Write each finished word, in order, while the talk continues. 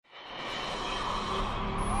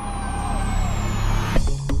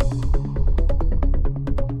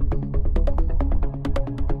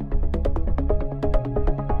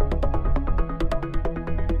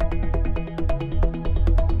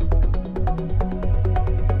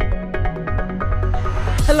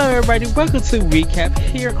Hello, everybody. Welcome to Recap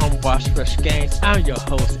here on Watch Fresh Games. I'm your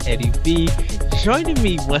host, Eddie V. Joining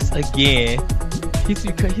me once again, he's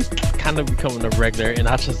kind of becoming a regular, and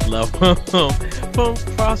I just love him from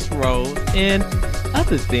Crossroads and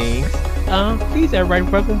other things. Please,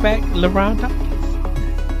 everybody, welcome back, LeBron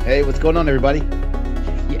Dawkins. Hey, what's going on, everybody?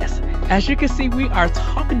 Yes, as you can see, we are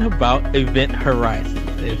talking about Event Horizon.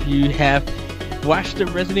 If you have watched the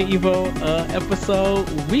Resident Evil episode,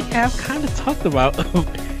 we have kind of talked about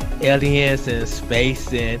aliens and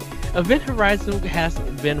space, and Event Horizon has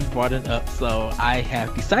been brought up, so I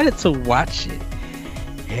have decided to watch it.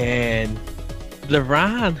 And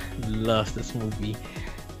LeBron loves this movie.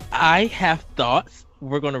 I have thoughts.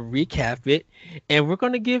 We're going to recap it, and we're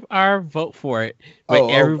going to give our vote for it.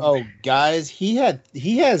 But guys, he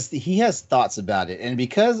has thoughts about it, and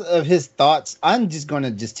because of his thoughts, I'm just going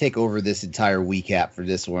to take over this entire recap for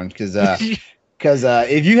this one because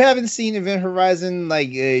if you haven't seen Event Horizon, like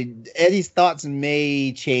Eddie's thoughts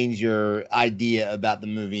may change your idea about the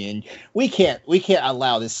movie, and we can't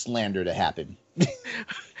allow this slander to happen.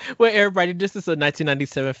 Well, everybody, this is a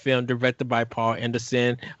 1997 film directed by Paul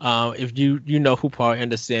Anderson. If you know who Paul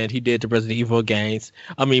Anderson, he did the Resident Evil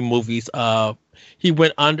movies. He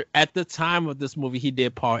went under at the time of this movie. He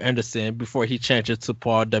did Paul Anderson before he changed it to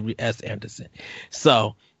Paul W.S. Anderson.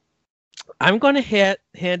 So I'm going to hand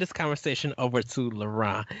this conversation over to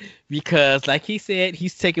LeBron because, like he said,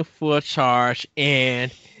 he's taking full charge,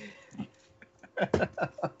 and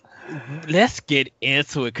let's get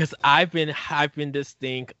into it because I've been hyping this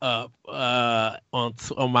thing up on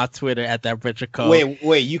my Twitter at that Richard Code.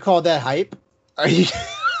 Wait, you call that hype? Are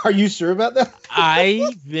you sure about that?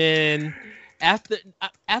 I've been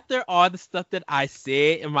after all the stuff that I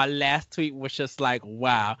said in my last tweet was just like,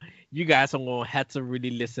 wow, you guys are gonna have to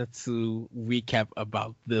really listen to recap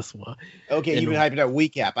about this one. Okay, you've been hyping up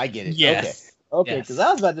recap. I get it. Yes. Okay, because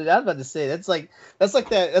I was about to say that's like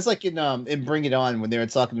in Bring It On when they were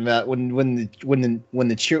talking about when the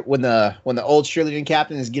old cheerleading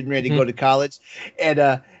captain is getting ready to go to college, and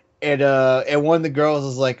one of the girls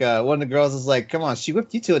was like, come on, she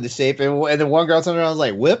whipped you two into shape, and then one girl turned around and was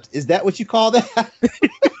like, whipped? Is that what you call that?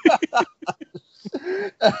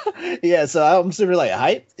 Yeah, so I'm sort of like,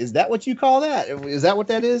 hype? Is that what you call that? Is that what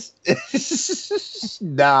that is?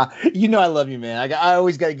 Nah, I love you, man. I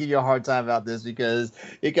always got to give you a hard time about this because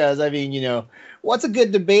I mean, what's a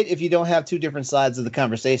good debate if you don't have two different sides of the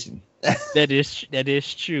conversation? That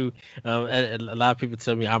is true. A lot of people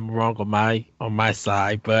tell me I'm wrong on my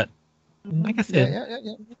side, but like I said,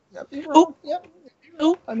 yeah. You're wrong. Yep.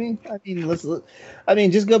 I mean,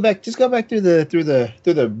 just go back through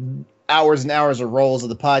the hours and hours of rolls of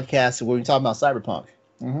the podcast where we talk about Cyberpunk.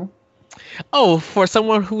 Mm-hmm. Oh, for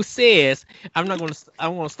someone who says I'm going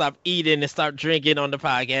to stop eating and start drinking on the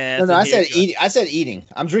podcast. No, I said eating. I said eating.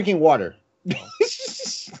 I'm drinking water. I'm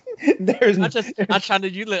trying to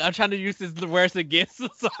use his words against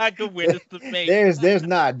so I can win this debate. There's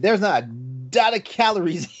not a dot of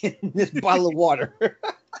calories in this bottle of water.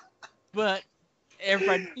 But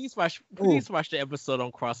everybody, please watch the episode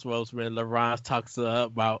on Crossroads when LeBron talks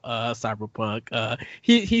about Cyberpunk.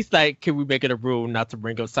 He's like, can we make it a rule not to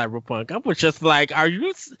bring up Cyberpunk? I was just like,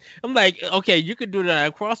 I'm like, okay, you can do that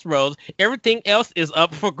at Crossroads. Everything else is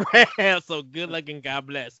up for grabs. So good luck and God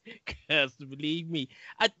bless. Because believe me,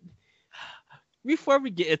 before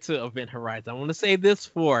we get into Event Horizon, I want to say this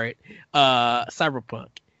for it. Cyberpunk.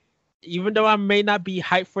 Even though I may not be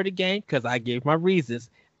hyped for the game because I gave my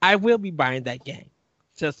reasons, I will be buying that game.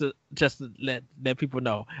 Just to let people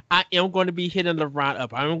know, I am going to be hitting LeBron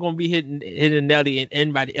up. I'm going to be hitting Nelly and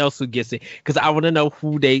anybody else who gets it because I want to know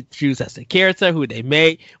who they choose as a character, who they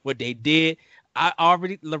made, what they did.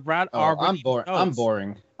 LeBron already.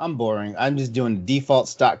 I'm boring. I'm just doing the default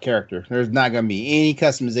stock character. There's not going to be any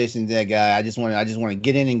customization to that guy. I just want to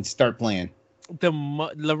get in and start playing.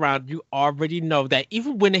 LeBron, you already know that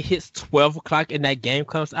even when it hits 12 o'clock and that game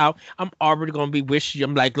comes out, I'm already going to be wishing you.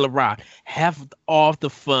 I'm like, LeBron, have all the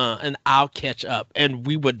fun and I'll catch up and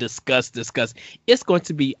we will discuss. It's going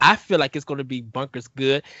to be, I feel like it's going to be bunkers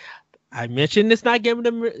good. I mentioned it's not game of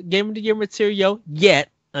the year material yet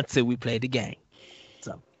until we play the game.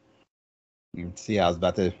 So. See, I was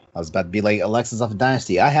about to be like Alexis off of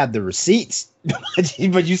Dynasty. I have the receipts,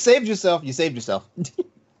 but you saved yourself.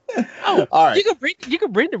 Oh, all right. You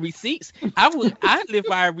can bring the receipts. I live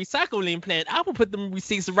by a recycling plant. I will put them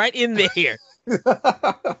receipts right in there.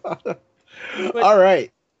 All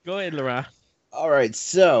right. Go ahead, Laura. All right.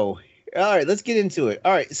 So All right, let's get into it.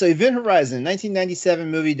 All right, so Event Horizon,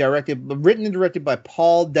 1997 movie, written and directed by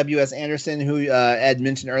Paul W.S. Anderson, who Ed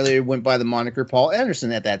mentioned earlier went by the moniker Paul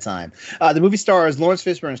Anderson at that time. The movie stars Lawrence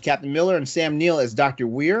Fishburne as Captain Miller and Sam Neill as Dr.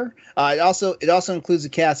 Weir. It also includes a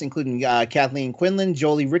cast including Kathleen Quinlan,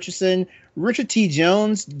 Jolie Richardson, Richard T.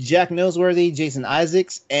 Jones, Jack Noseworthy, Jason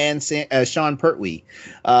Isaacs, and Sean Pertwee.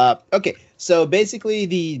 Okay, so basically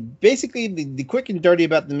the quick and dirty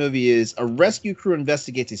about the movie is a rescue crew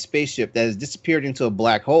investigates a spaceship that has disappeared into a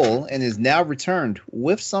black hole and is now returned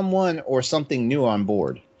with someone or something new on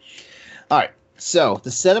board. All right, so the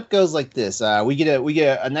setup goes like this: we get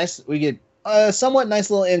a somewhat nice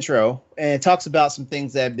little intro, and it talks about some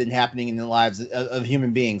things that have been happening in the lives of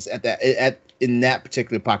human beings in that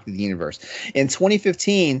particular pocket of the universe. In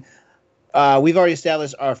 2015, we've already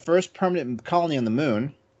established our first permanent colony on the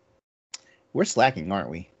moon. We're slacking, aren't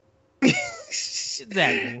we?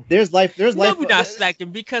 Exactly. There's life. No, we're not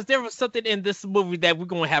slacking because there was something in this movie that we're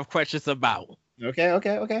going to have questions about.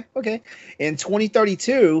 Okay. In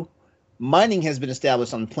 2032, mining has been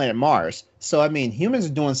established on the planet Mars. So, I mean, humans are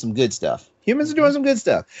doing some good stuff.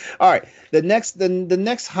 All right. The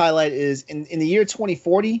next highlight is in the year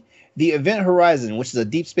 2040, the Event Horizon, which is a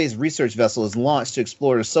deep space research vessel, is launched to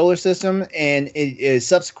explore the solar system, and it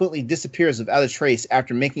subsequently disappears without a trace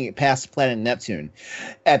after making it past the planet Neptune.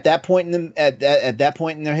 At that point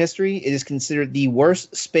in their history, it is considered the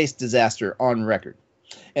worst space disaster on record.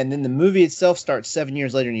 And then the movie itself starts 7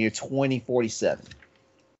 years later in the year 2047.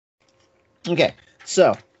 Okay,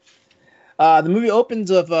 so the movie opens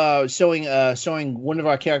of showing one of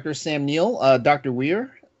our characters, Sam Neill, Dr.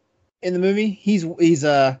 Weir. In the movie, he's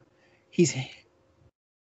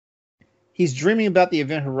dreaming about the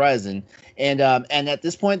Event Horizon, and at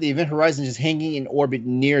this point, the Event Horizon is hanging in orbit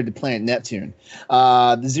near the planet Neptune.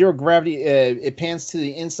 The zero gravity it pans to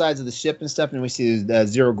the insides of the ship and stuff, and we see the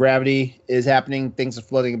zero gravity is happening. Things are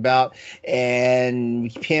floating about, and we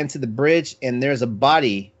pan to the bridge, and there's a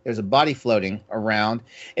body floating around,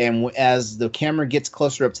 and as the camera gets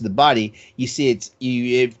closer up to the body, you see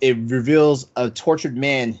it reveals a tortured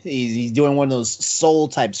man. He's doing one of those soul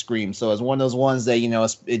type screams, so it's one of those ones that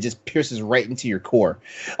it just pierces right into your core.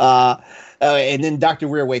 And then Dr.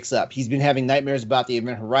 Weir wakes up. He's been having nightmares about the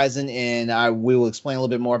Event Horizon, and we will explain a little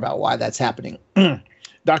bit more about why that's happening.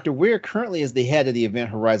 Dr. Weir currently is the head of the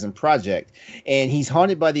Event Horizon project, and he's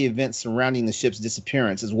haunted by the events surrounding the ship's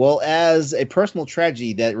disappearance, as well as a personal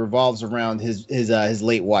tragedy that revolves around his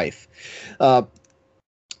late wife.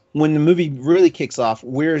 When the movie really kicks off,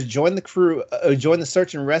 Weir's joined the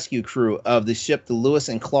search and rescue crew of the ship, the Lewis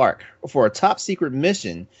and Clark, for a top secret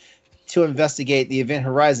mission to investigate the Event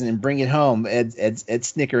Horizon and bring it home. Ed's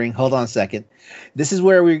snickering. Hold on a second. This is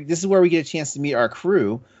where we get a chance to meet our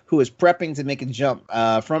crew, who is prepping to make a jump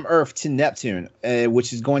from Earth to Neptune,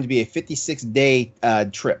 which is going to be a 56-day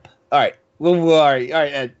trip. All right. All right,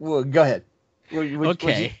 Ed, go ahead.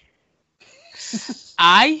 Okay.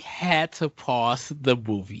 I had to pause the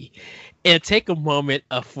movie and take a moment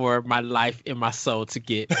for my life and my soul to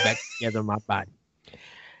get back together in my body.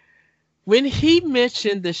 When he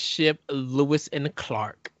mentioned the ship Lewis and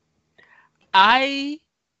Clark, I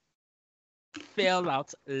fell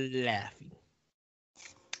out laughing.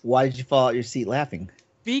 Why did you fall out your seat laughing?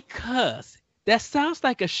 Because that sounds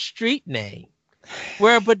like a street name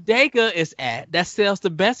where a bodega is at that sells the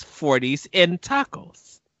best 40s and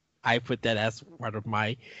tacos. I put that as part of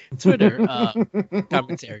my Twitter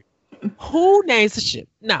commentary. Who names the ship?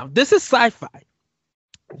 Now, this is sci-fi.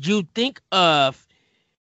 You think of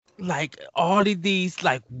like all of these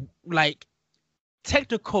like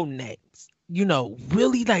technical names,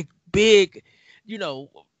 really like big,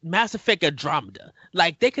 Mass Effect Andromeda.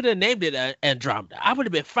 Like they could have named it Andromeda. I would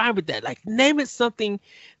have been fine with that. Like name it something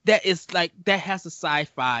that is like that has a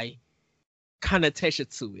sci-fi connotation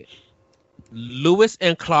to it. Lewis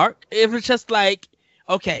and Clark. It was just like,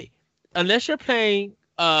 okay, unless you're playing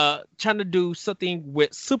trying to do something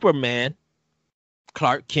with Superman,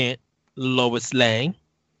 Clark Kent, Lois Lane,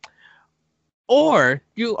 or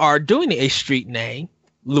you are doing a street name,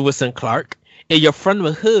 Lewis and Clark, and you're from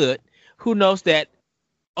the hood, who knows that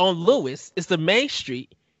on Lewis is the main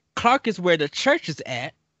street, Clark is where the church is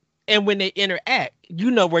at, and when they interact, you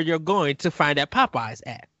know where you're going to find that Popeye's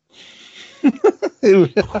at.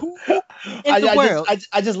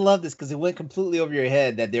 I just love this because it went completely over your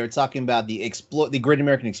head that they were talking about the Great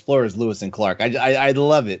American Explorers, Lewis and Clark. I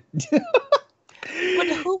love it. But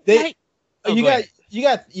who? You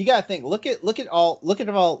got to think. Look at all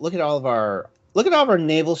of our look at all of our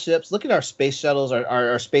naval ships. Look at our space shuttles,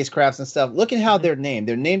 our spacecrafts and stuff. Look at how they're named.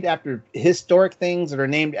 They're named after historic things, that are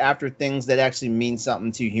named after things that actually mean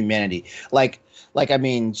something to humanity. Like I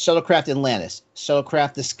mean, shuttlecraft Atlantis,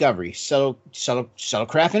 shuttlecraft Discovery,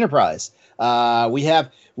 shuttlecraft Enterprise.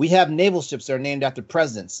 We have naval ships that are named after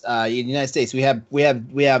presidents. In the United States, we have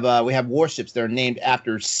warships that are named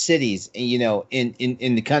after cities. You know,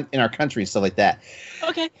 in our country and stuff like that.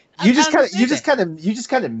 Okay. You just kind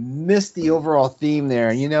of missed the overall theme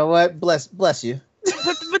there. You know what? Bless you.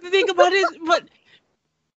 But the thing about it is, but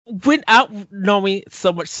without knowing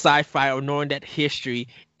so much sci-fi or knowing that history,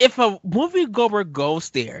 if a moviegoer goes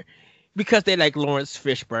there because they like Lawrence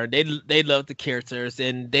Fishburne, they love the characters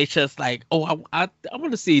and they just like, oh, I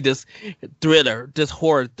want to see this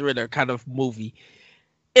horror thriller kind of movie.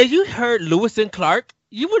 If you heard Lewis and Clark,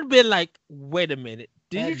 you would have been like, wait a minute.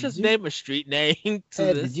 Did you just name a street name to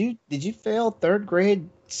Ed, this? Did you fail third grade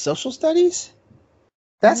social studies?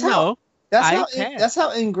 That's how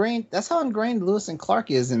ingrained Lewis and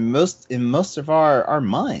Clark is in most of our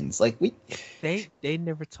minds. Like they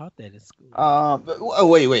never taught that in school.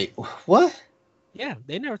 Wait, what? Yeah,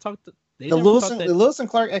 they never taught the Lewis and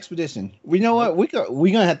Clark expedition. We know what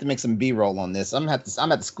we're gonna have to make some B-roll on this. I'm at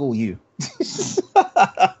the school you.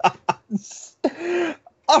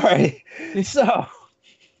 All right,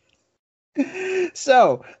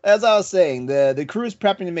 So, as I was saying, the crew is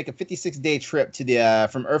prepping to make a 56-day trip to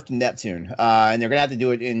from Earth to Neptune, and they're gonna have to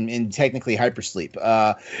do it in technically hypersleep.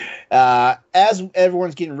 As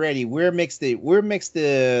everyone's getting ready, Weir makes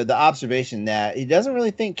the observation that he doesn't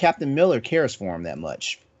really think Captain Miller cares for him that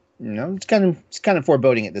much. You know, it's kind of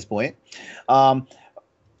foreboding at this point.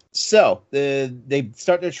 So they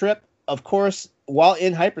start their trip. Of course, while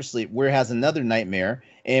in hypersleep, Weir has another nightmare.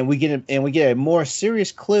 And we get a more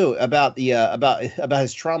serious clue about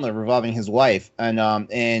his trauma revolving his wife,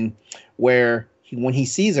 and where when he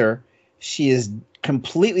sees her, she is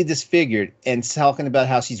completely disfigured and talking about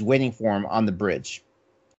how she's waiting for him on the bridge.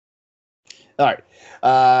 All right,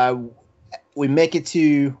 we make it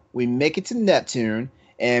to Neptune,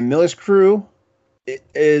 and Miller's crew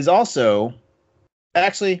is also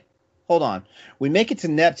actually. Hold on, we make it to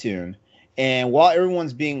Neptune. And while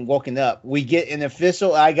everyone's being woken up, we get an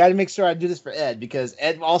official. I got to make sure I do this for Ed because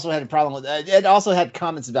Ed also had a problem with Ed. Also had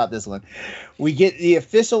comments about this one. We get the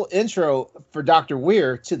official intro for Dr.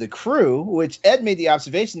 Weir to the crew, which Ed made the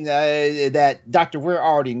observation that Dr. Weir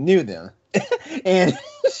already knew them, and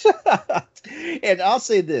and I'll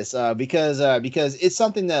say this because it's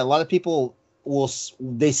something that a lot of people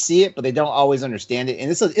they see it, but they don't always understand it,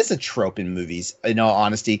 and it's a trope in movies, in all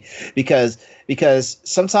honesty, because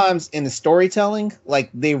sometimes in the storytelling,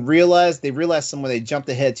 like they realize somewhere they jumped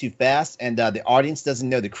ahead too fast, and the audience doesn't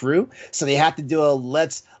know the crew, so they have to do a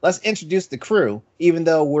let's introduce the crew, even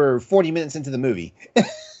though we're 40 minutes into the movie.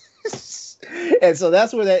 And so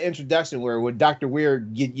that's where that introduction, where Dr. Weir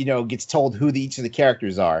gets told who each of the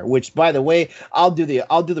characters are. Which, by the way, I'll do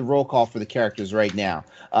the roll call for the characters right now.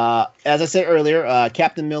 As I said earlier,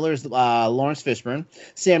 Captain Miller is Lawrence Fishburne.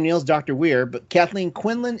 Sam Neill's Dr. Weir, but Kathleen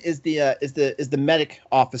Quinlan is the medic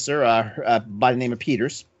officer by the name of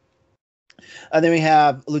Peters. And then we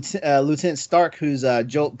have Lieutenant Stark, who's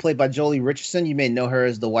played by Jolie Richardson. You may know her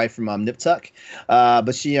as the wife from Nip Tuck,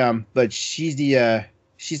 but she's the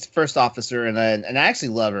first officer, and I actually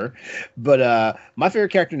love her. But my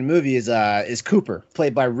favorite character in the movie is Cooper,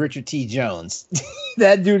 played by Richard T. Jones.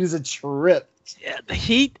 That dude is a trip. Yeah,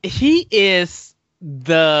 he is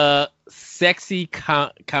the sexy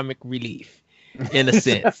comic relief in a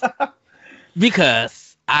sense,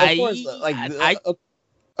 because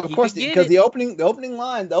of course, because the opening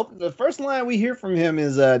line, the first line we hear from him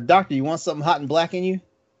is, "Doctor, you want something hot and black in you?"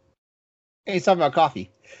 And he's talking about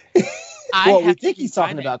coffee. Well, we think he's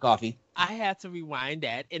talking about coffee. I had to rewind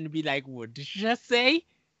that and be like, what did you just say?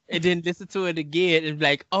 And then listen to it again and be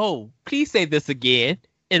like, oh, please say this again.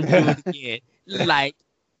 And do it again.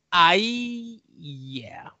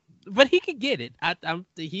 Yeah. But he could get it.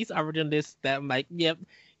 He's already on this that I'm like, yep,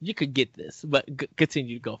 you could get this. But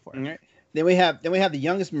continue to go for it. All right. Then we have the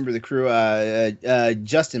youngest member of the crew,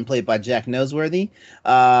 Justin, played by Jack Noseworthy.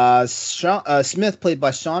 Smith, played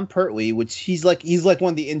by Sean Pertwee, which he's like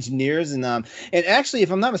one of the engineers, and actually,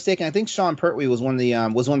 if I'm not mistaken, I think Sean Pertwee was one of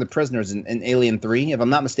the prisoners in Alien 3. If I'm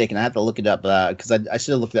not mistaken, I have to look it up because I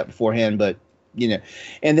should have looked it up beforehand, but.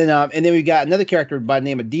 And then we got another character by the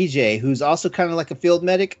name of DJ, who's also kind of like a field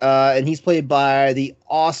medic, and he's played by the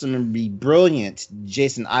awesome and brilliant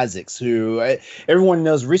Jason Isaacs, who everyone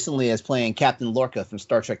knows recently as playing Captain Lorca from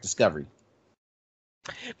Star Trek Discovery.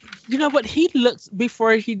 You know what? He looks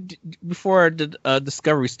before the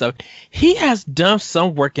Discovery stuff. He has done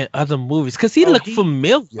some work in other movies because he looked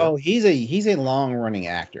familiar. Oh, he's a long running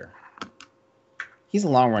actor. He's a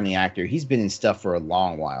long running actor. He's been in stuff for a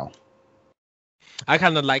long while. I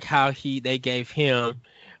kind of like how they gave him.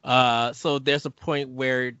 So there's a point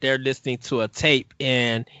where they're listening to a tape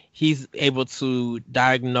and he's able to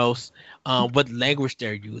diagnose what language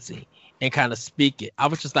they're using and kind of speak it. I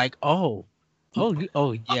was just like, oh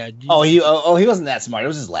yeah. He wasn't that smart. It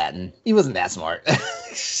was just Latin. He wasn't that smart.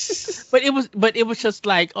 but it was just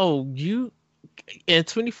like, oh, you in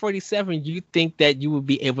 2047, you think that you would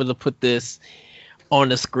be able to put this on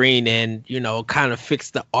the screen and, you know, kind of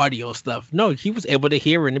fix the audio stuff. No, he was able to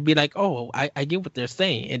hear it and be like, oh, I get what they're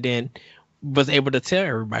saying, and then was able to tell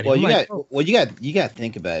everybody. Well, you got to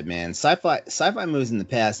think about it, man. Sci-fi movies in the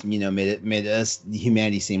past, you know, made us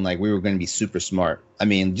humanity seem like we were going to be super smart. I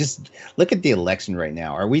mean, just look at the election right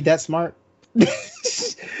now. Are we that smart?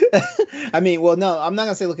 I mean, well, no, I'm not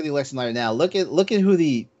gonna say look at the election right now. Look at who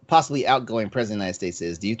the possibly outgoing president of the United States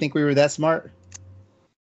is. Do you think we were that smart?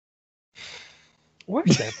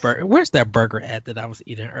 Where's that burger? Where's that burger at that I was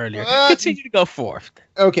eating earlier? Continue to go forth.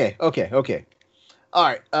 Okay.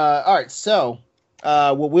 All right. So,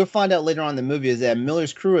 what we'll find out later on in the movie is that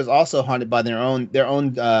Miller's crew is also haunted by their own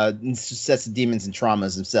sets of demons and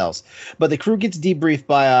traumas themselves. But the crew gets debriefed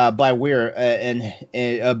by Weir and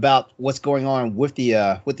about what's going on with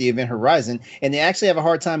the Event Horizon, and they actually have a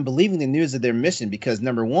hard time believing the news of their mission because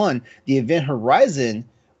number one, the Event Horizon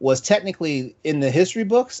was technically in the history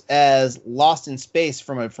books as lost in space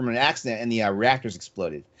from an accident and the reactors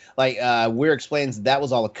exploded. Like Weir explains that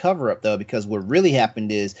was all a cover up though, because what really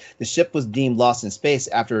happened is the ship was deemed lost in space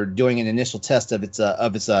after doing an initial test of its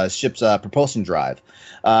ship's propulsion drive.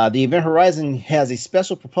 The Event Horizon has a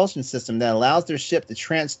special propulsion system that allows their ship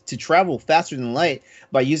to travel faster than light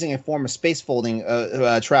by using a form of space folding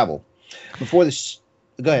travel.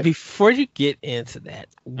 Go ahead. Before you get into that,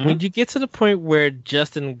 when you get to the point where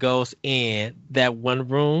Justin goes in that one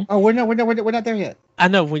room. Oh, we're not there yet. I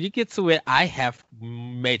know. When you get to it, I have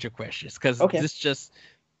major questions because this just.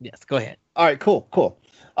 Yes, go ahead. All right, cool.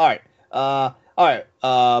 All right. Right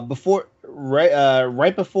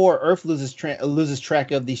before Earth loses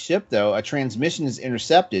track of the ship, though, a transmission is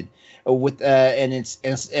intercepted and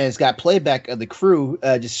it's got playback of the crew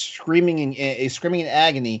just screaming in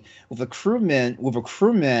agony with a crewman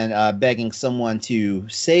begging someone to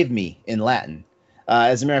save me in Latin.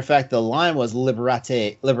 As a matter of fact, the line was "Liberate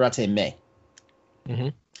me." Mm-hmm.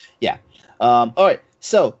 Yeah. All right.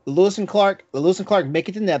 So the Lewis and Clark make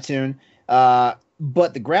it to Neptune,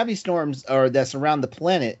 but the gravity storms that surround the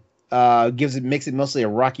planet makes it mostly a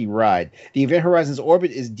rocky ride. The Event Horizon's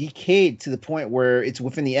orbit is decayed to the point where it's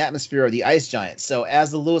within the atmosphere of the ice giant. So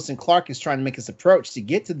as the Lewis and Clark is trying to make its approach to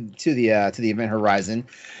get to the Event Horizon,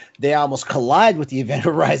 they almost collide with the Event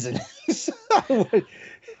Horizon.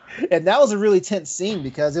 And that was a really tense scene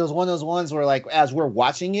because it was one of those ones where, like, as we're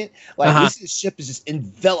watching it, like this ship is just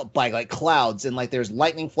enveloped by like clouds and like there's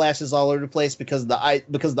lightning flashes all over the place because of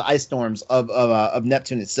the ice storms of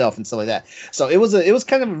Neptune itself and stuff like that. So it was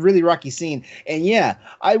kind of a really rocky scene. And yeah,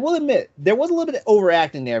 I will admit there was a little bit of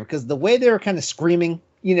overacting there because the way they were kind of screaming,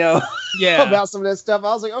 you know, about some of that stuff,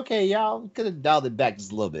 I was like, okay, yeah, I could have dialed it back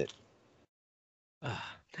just a little bit.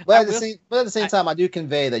 But at the same time, I do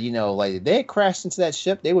convey that, you know, like if they had crashed into that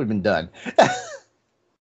ship, they would have been done.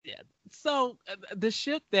 Yeah. So the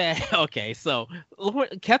ship so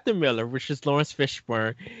Captain Miller, which is Lawrence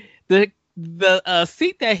Fishburne, the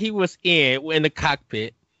seat that he was in the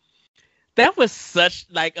cockpit, that was such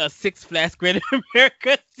like a Six Flags Great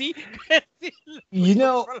America seat. You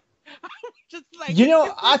know. I was just like,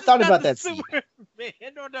 I thought about that seat. Man,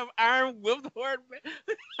 or the Iron Whipcord man.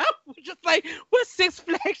 I was just like, what Six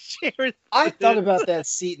Flags chairs? I thought about that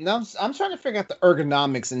seat, and I'm trying to figure out the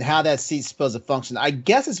ergonomics and how that seat's supposed to function. I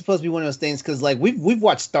guess it's supposed to be one of those things because, like, we've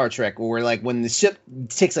watched Star Trek where, like, when the ship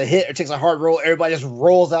takes a hit or takes a hard roll, everybody just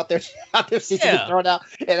rolls out their seats and get thrown out.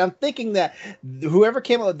 And I'm thinking that whoever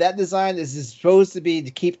came up with that design is supposed to be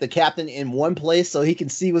to keep the captain in one place so he can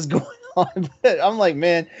see what's going on. But I'm like,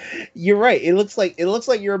 man, you're right. It looks like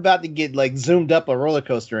you're about to get like zoomed up a roller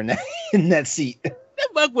coaster in that seat. That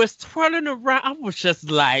bug was twirling around. I was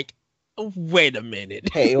just like, wait a minute.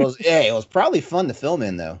 It was probably fun to film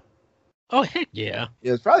in though. Oh heck yeah.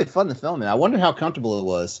 It was probably fun to film in. I wonder how comfortable it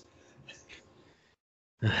was.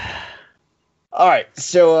 All right,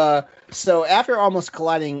 so after almost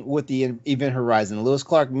colliding with the Event Horizon, Lewis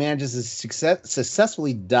Clark manages to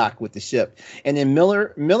successfully dock with the ship, and then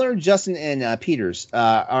Miller, Justin, and Peters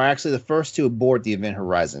are actually the first to board the Event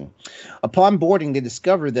Horizon. Upon boarding, they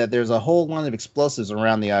discover that there's a whole line of explosives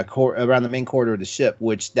around the around the main corridor of the ship,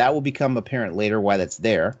 which that will become apparent later why that's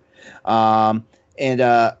there, and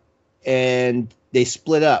they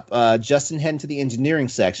split up. Justin heading to the engineering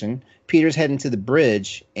section. Peter's heading to the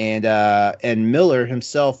bridge, and Miller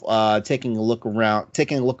himself taking a look around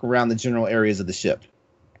the general areas of the ship.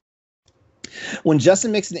 When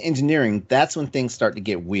Justin makes it to engineering, that's when things start to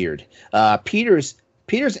get weird. Peters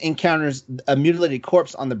encounters a mutilated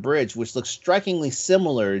corpse on the bridge, which looks strikingly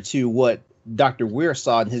similar to what Dr. Weir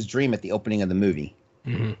saw in his dream at the opening of the movie.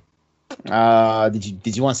 Mm-hmm.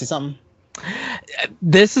 Did you want to say something?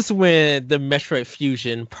 This is when the Metroid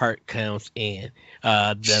Fusion part comes in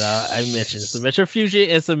that I mentioned. So Metroid Fusion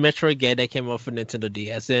is a Metroid game that came out for Nintendo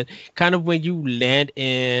DS, and kind of when you land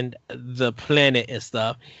in the planet and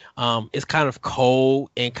stuff, it's kind of cold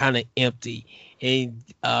and kind of empty, and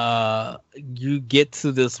you get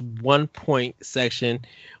to this one point section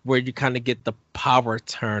where you kind of get the power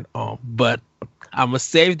turned on. But I'm gonna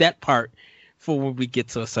save that part for when we get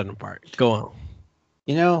to a certain part. Go on.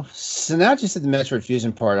 You know, so now just at the Metroid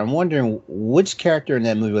Fusion part, I'm wondering which character in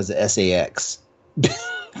that movie was the SAX.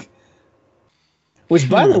 which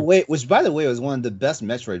by the way was one of the best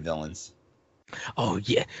Metroid villains. Oh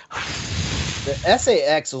yeah. The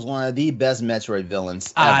SAX was one of the best Metroid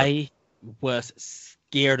villains ever. I was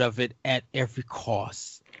scared of it at every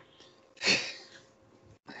cost.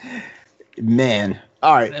 Man.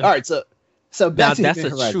 All right, so now that's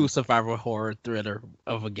a true survival horror thriller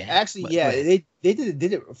of a game. Actually, they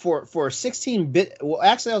did it for 16-bit. Well,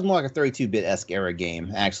 actually, that was more like a 32-bit-esque era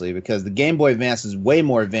game, actually, because the Game Boy Advance is way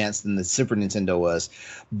more advanced than the Super Nintendo was.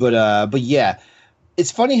 But yeah,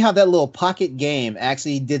 it's funny how that little pocket game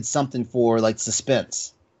actually did something for like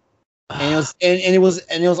suspense, and it was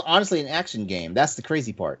honestly an action game. That's the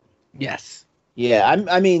crazy part. Yes. Yeah,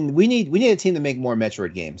 I mean, we need a team to make more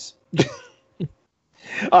Metroid games.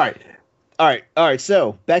 All right.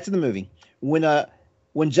 So back to the movie.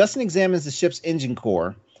 When Justin examines the ship's engine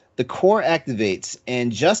core, the core activates,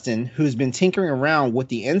 and Justin, who's been tinkering around with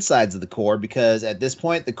the insides of the core, because at this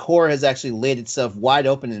point the core has actually laid itself wide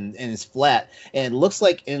open and is flat, and it looks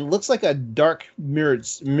like a dark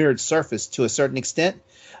mirrored surface to a certain extent.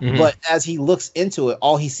 Mm-hmm. But as he looks into it,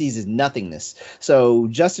 all he sees is nothingness. So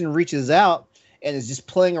Justin reaches out and is just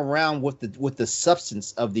playing around with the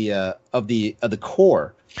substance of the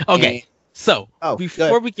core. Okay. So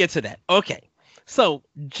before we get to that, okay. So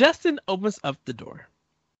Justin opens up the door,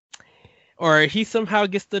 or he somehow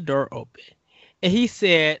gets the door open, and he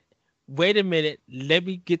said, "Wait a minute, let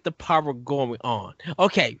me get the power going on."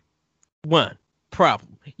 Okay, one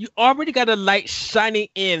problem: you already got a light shining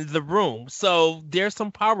in the room, so there's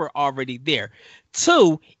some power already there.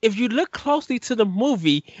 Two, if you look closely to the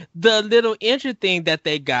movie, the little engine thing that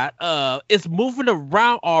they got is moving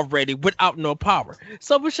around already without no power.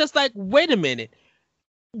 So it's just like, wait a minute,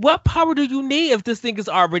 what power do you need if this thing is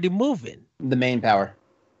already moving? The main power,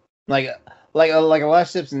 like a lot of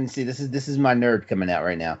ships, and see, this is my nerd coming out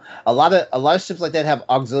right now. A lot of ships like that have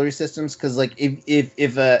auxiliary systems, because like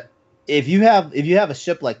if you have a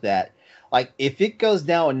ship like that, like if it goes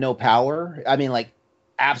down with no power, I mean like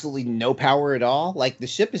absolutely no power at all, like the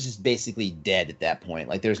ship is just basically dead at that point.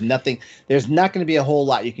 Like there's not going to be a whole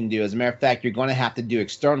lot you can do. As a matter of fact, you're going to have to do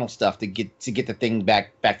external stuff to get the thing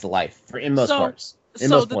back to life in most parts.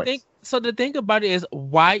 So the thing about it is,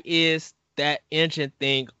 why is that engine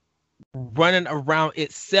thing running around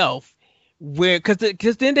itself?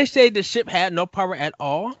 Because then they say the ship had no power at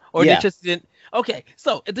all, or they just didn't. Okay,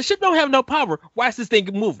 so if the ship don't have no power, why is this thing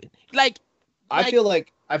moving? I feel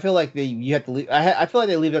like you have to leave. I feel like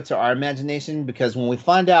they leave it up to our imagination, because when we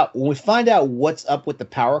find out what's up with the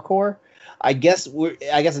power core, I guess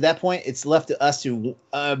at that point it's left to us to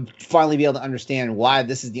finally be able to understand why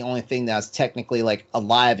this is the only thing that's technically like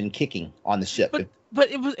alive and kicking on the ship. But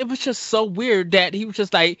it was just so weird that he was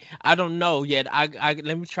just like, I don't know yet. I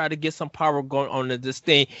let me try to get some power going on to this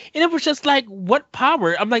thing, and it was just like, what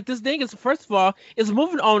power? I'm like, this thing is, first of all, it's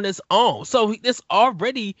moving on its own, so it's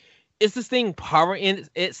already. Is this thing power in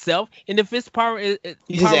itself? And if it's power in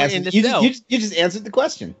itself, you just answered the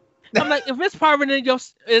question. I'm like, if it's power in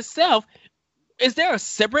itself, is there a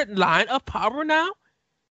separate line of power now?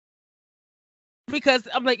 Because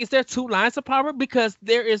I'm like, is there two lines of power? Because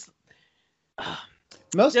there is.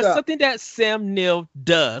 There's something that Sam Neill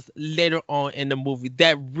does later on in the movie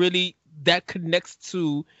that connects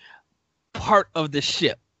to part of the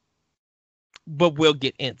ship, but we'll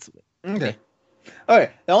get into it. Okay. Okay.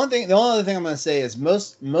 The only other thing I'm going to say is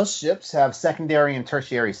most ships have secondary and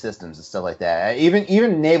tertiary systems and stuff like that.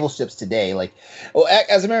 Even naval ships today, like, well,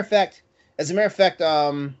 as a matter of fact,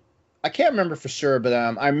 I can't remember for sure, but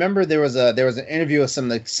I remember there was an interview with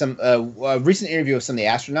a recent interview with some of the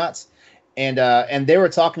astronauts, and they were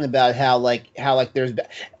talking about how there's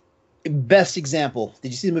best example. Did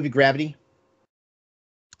you see the movie Gravity?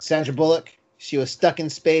 Sandra Bullock. She was stuck in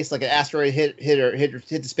space, like an asteroid hit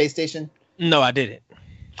the space station. No, I didn't.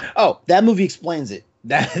 Oh, that movie explains it.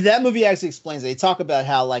 That movie actually explains it. They talk about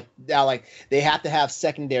how they have to have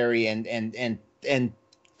secondary and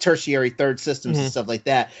tertiary third systems and stuff like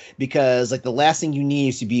that, because like the last thing you need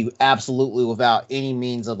is to be absolutely without any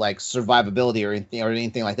means of like survivability or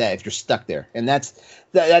anything like that if you're stuck there. And that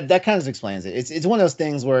kind of explains it. It's one of those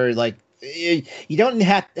things where like you don't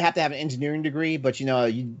have to have an engineering degree, but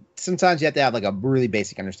sometimes you have to have like a really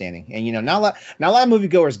basic understanding. And not a lot of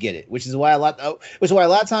moviegoers get it, which is why a lot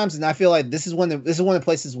of times, and I feel like this is one of the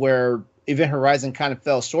places where Event Horizon kind of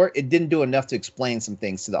fell short. It didn't do enough to explain some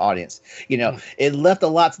things to the audience. It left a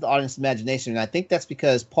lot to the audience imagination, and I think that's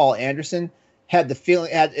because Paul Anderson had the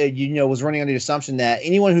feeling, was running under the assumption that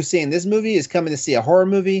anyone who's seeing this movie is coming to see a horror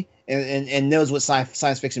movie and knows what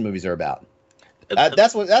science fiction movies are about.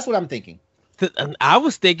 That's what I'm thinking. I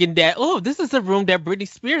was thinking that, this is a room that Britney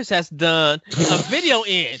Spears has done a video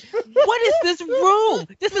in. What is this room?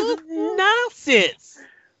 This is nonsense.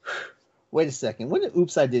 Wait a second. When did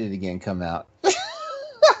Oops, I Did It Again come out?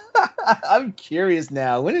 I'm curious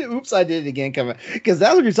now. When did Oops, I Did It Again come out? Because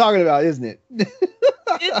that's what you're talking about, isn't it?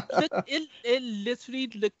 It literally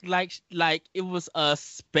looked like it was a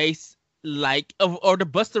space, or the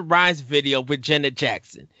Busta Rhymes video with Janet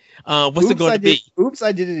Jackson. What's it going to be? Oops,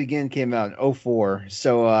 I Did It Again came out in 2004.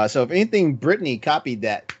 So if anything,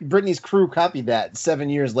 Britney's crew copied that 7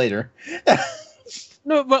 years later.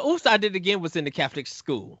 No, but Oops, I Did It Again was in the Catholic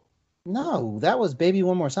school. No, that was Baby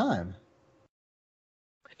One More Time.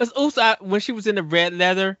 It's Oops, when she was in the red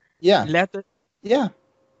leather. Yeah. Leather. Yeah.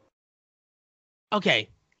 Okay.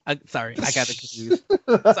 Sorry, I got it confused.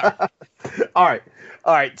 Sorry. All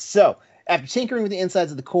right. So after tinkering with the insides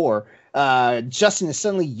of the core, Justin is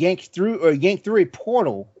suddenly yanked through a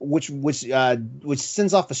portal, which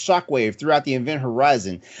sends off a shockwave throughout the Event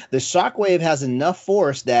Horizon. The shockwave has enough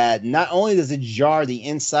force that not only does it jar the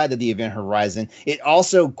inside of the Event Horizon, it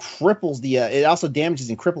also damages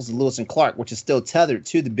and cripples the Lewis and Clark, which is still tethered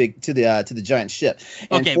to the giant ship.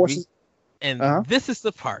 And this is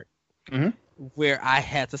the part where I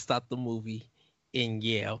had to stop the movie and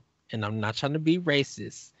yell. And I'm not trying to be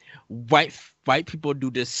racist. White people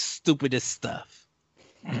do this stupidest stuff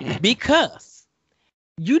because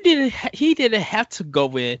he didn't have to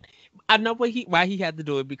go in. I know why he had to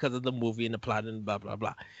do it because of the movie and the plot and blah blah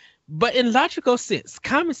blah. But in logical sense,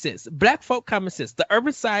 common sense, black folk common sense, the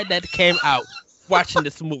urban side that came out watching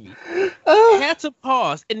this movie had to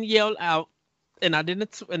pause and yell out. And I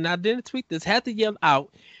didn't tweet this. Had to yell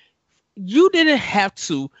out. You didn't have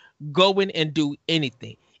to go in and do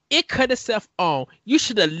anything. It cut itself on. You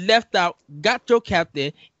should have left out, got your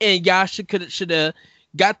captain, and y'all should have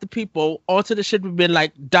got the people onto the ship and been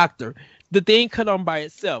like, Doctor, the thing cut on by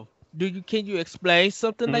itself. Can you explain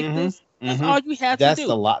something like this? That's all you have to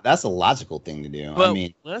do. That's a logical thing to do. But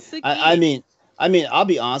I mean, I'll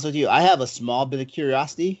be honest with you. I have a small bit of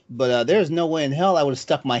curiosity, but there's no way in hell I would have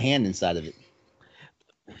stuck my hand inside of it.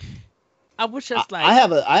 I was just like, I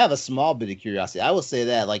have a small bit of curiosity. I will say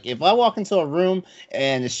that, like, if I walk into a room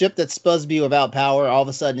and a ship that's supposed to be without power, all of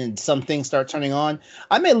a sudden some things start turning on,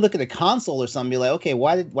 I may look at a console or something and be like, okay,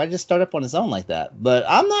 why did it start up on its own like that? But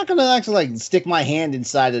I'm not gonna actually like stick my hand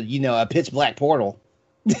inside of a pitch black portal.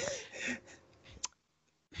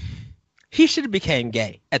 He should have became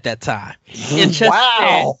gay at that time.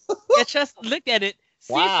 Wow. And just look at it,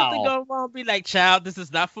 see something going wrong, be like, child, this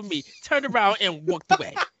is not for me. Turn around and walk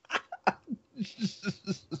away.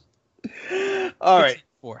 All right.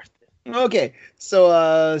 Okay. So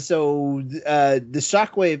the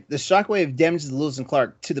shockwave damages the Lewis and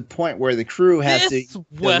Clark to the point where the crew has the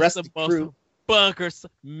rest of the crew bunkers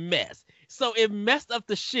mess. So it messed up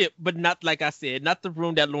the ship, but not, like I said, not the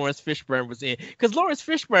room that Lawrence Fishburne was in. Because Lawrence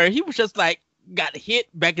Fishburne, he was just like got hit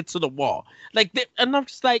back into the wall. And I'm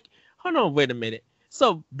just like, hold on, wait a minute.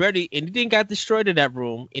 So barely anything got destroyed in that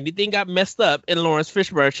room, anything got messed up, and Lawrence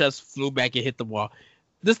Fishburne just flew back and hit the wall.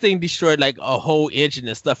 This thing destroyed like a whole engine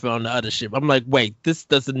and stuff on the other ship. I'm like, wait, this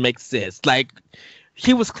doesn't make sense. Like,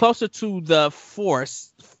 he was closer to the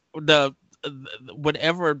force, the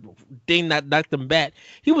whatever thing that knocked him back.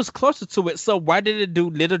 He was closer to it. So why did it do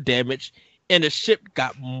little damage and the ship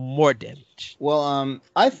got more damage. Well,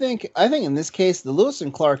 I think in this case the Lewis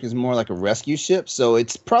and Clark is more like a rescue ship, so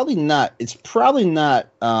it's probably not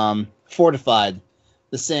fortified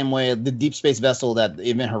the same way the deep space vessel that the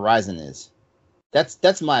Event Horizon is.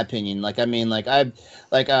 That's my opinion. Like, I mean, like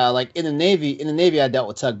in the Navy I dealt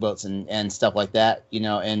with tugboats and stuff like that, you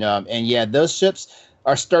know, and yeah, those ships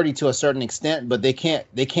are sturdy to a certain extent, but they can't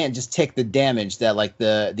just take the damage that like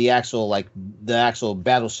the actual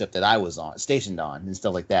battleship that I was stationed on and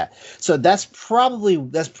stuff like that. So that's probably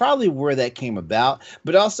where that came about.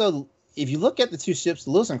 But also, if you look at the two ships,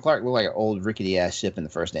 the Lewis and Clark look like an old rickety ass ship in the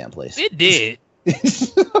first damn place. It did.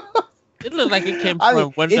 It looked like it came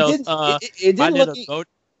from one of those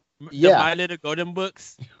My Little Golden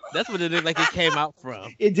books. That's what it looked like it came out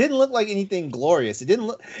from. It didn't look like anything glorious. It didn't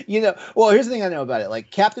look, you know. Well, here's the thing I know about it: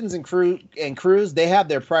 like captains and crews, they have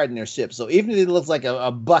their pride in their ship. So even if it looks like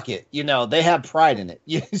a bucket, you know, they have pride in it.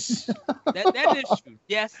 Yes, that is true.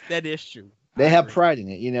 Yes, that is true. They have pride in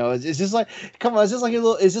it, you know. It's just like, come on, it's just like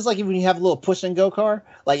when you have a little push and go car.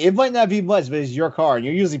 Like, it might not be much, but it's your car, and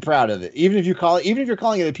you're usually proud of it, even if you're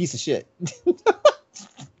calling it a piece of shit.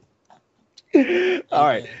 All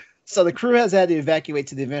right. So the crew has had to evacuate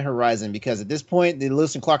to the Event Horizon because at this point the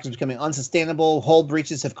Lewis and Clark is becoming unsustainable. Hull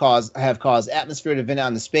breaches have caused atmosphere to vent out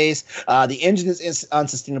into space. The engine is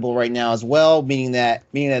unsustainable right now as well, meaning that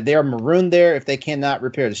they are marooned there if they cannot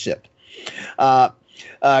repair the ship.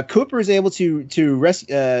 Cooper is able to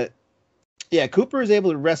rescue. Cooper is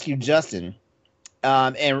able to rescue Justin,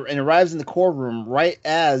 and arrives in the core room right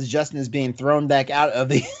as Justin is being thrown back out of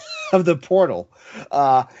the of the portal.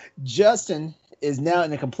 Justin is now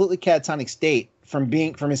in a completely catatonic state from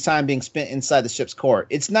his time being spent inside the ship's core.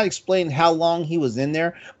 It's not explained how long he was in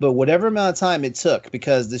there, but whatever amount of time it took,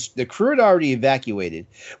 because the crew had already evacuated,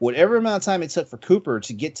 whatever amount of time it took for Cooper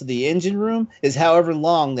to get to the engine room is however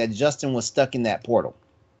long that Justin was stuck in that portal.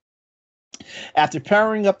 After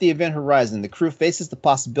powering up the Event Horizon, the crew faces the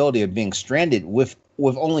possibility of being stranded with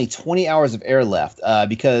only 20 hours of air left,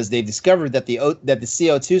 because they've discovered that the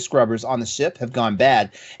CO2 scrubbers on the ship have gone bad,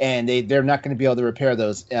 and they're not going to be able to repair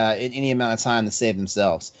those in any amount of time to save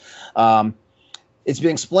themselves. It's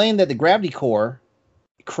been explained that the gravity core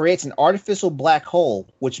creates an artificial black hole,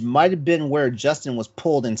 which might have been where Justin was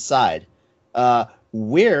pulled inside.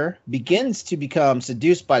 Weir begins to become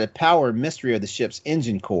seduced by the power and mystery of the ship's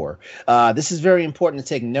engine core. This is very important to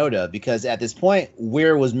take note of, because at this point,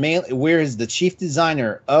 Weir is the chief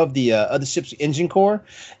designer of the ship's engine core.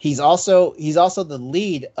 He's also the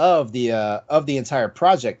lead of the entire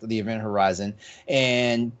project of the Event Horizon.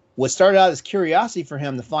 And what started out as curiosity for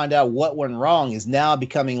him to find out what went wrong is now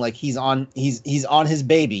becoming like he's on his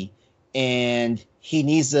baby, and he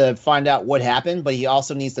needs to find out what happened, but he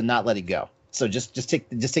also needs to not let it go. So just take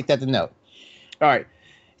that to note. All right.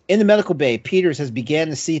 In the medical bay, Peters has began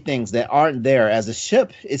to see things that aren't there, as the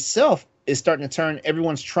ship itself is starting to turn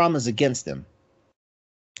everyone's traumas against them.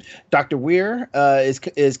 Dr. Weir is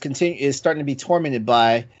starting to be tormented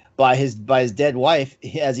by his dead wife,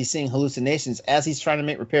 as he's seeing hallucinations as he's trying to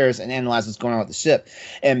make repairs and analyze what's going on with the ship.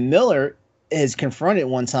 And Miller is confronted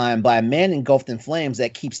one time by a man engulfed in flames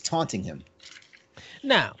that keeps taunting him.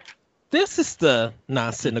 Now, this is the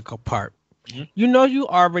non-cynical part. You know, you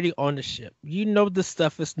already on the ship. You know the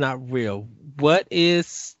stuff is not real. What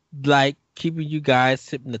is like keeping you guys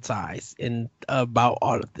hypnotized and about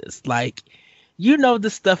all of this? Like, you know the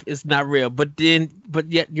stuff is not real, but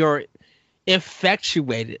yet you're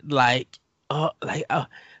infatuated. I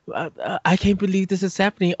can't believe this is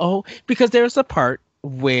happening. Oh, because there's a part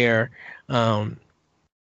where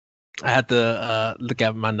I had to look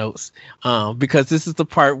at my notes because this is the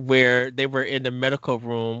part where they were in the medical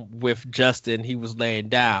room with Justin. He was laying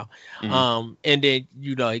down. Mm-hmm. And then,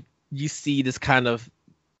 you see this kind of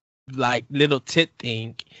like little tit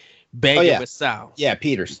thing banging with sound. Yeah,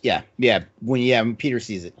 Peters. Yeah. When Peter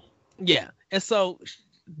sees it. Yeah. And so,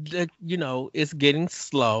 it's getting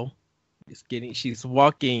slow. She's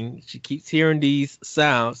walking. She keeps hearing these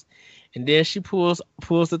sounds. And then she pulls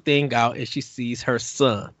the thing out and she sees her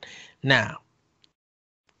son. Now,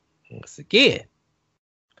 once again,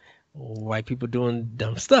 white people doing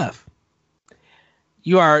dumb stuff.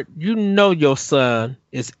 You know your son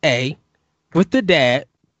is with the dad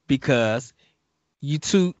because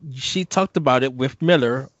she talked about it with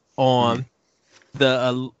Miller on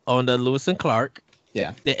the Lewis and Clark.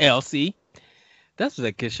 Yeah. The LC. That's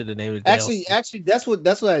what I should have named it. Actually, that's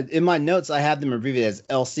what in my notes I have them abbreviated as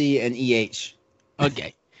LC and EH.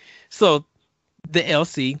 Okay, so the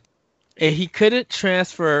LC, and he couldn't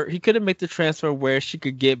make the transfer where she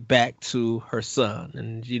could get back to her son,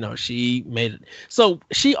 and she made it. So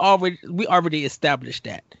we already established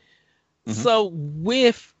that. So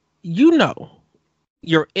with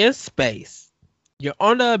you're in space, you're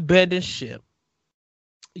on an abandoned ship.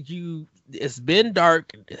 It's been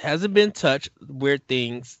dark, it hasn't been touched. Weird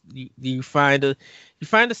things. You find a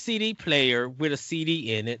CD player with a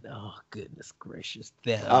CD in it. Oh goodness gracious,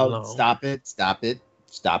 that alone. Stop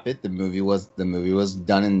it. The movie was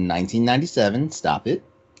done in 1997. Stop it.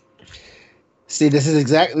 See, this is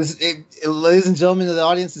ladies and gentlemen of the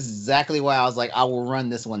audience, this is exactly why I was like, I will run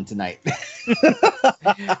this one tonight.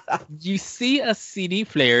 You see a CD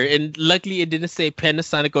player, and luckily it didn't say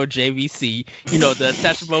Panasonic or JVC, the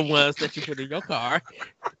attachable ones that you put in your car.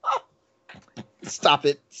 Stop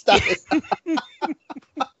it.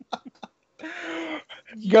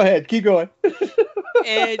 Go ahead, keep going.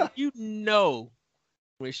 And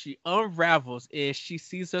when she unravels and she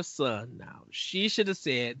sees her son, now she should have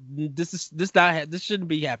said, this shouldn't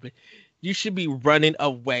be happening. You should be running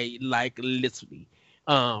away, like literally.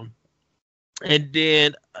 And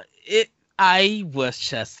then I was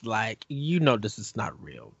just like, this is not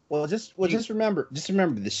real. Well, just remember,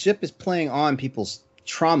 the ship is playing on people's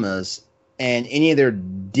traumas and any of their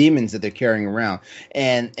demons that they're carrying around.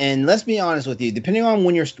 And let's be honest with you, depending on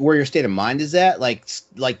where your state of mind is at, like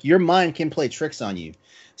your mind can play tricks on you.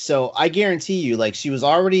 So I guarantee you, like she was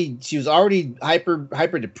already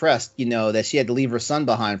hyper depressed, that she had to leave her son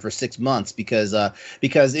behind for 6 months because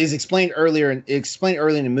it's explained earlier in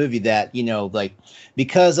the movie that, like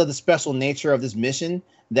because of the special nature of this mission,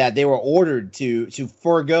 that they were ordered to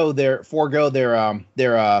forego their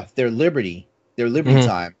liberty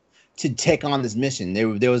time to take on this mission.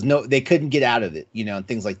 They couldn't get out of it, and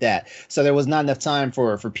things like that. So there was not enough time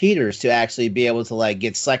for Peters to actually be able to like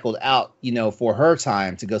get cycled out, for her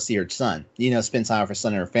time to go see her son, spend time with her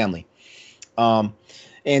son and her family. And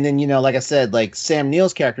then, like I said, like Sam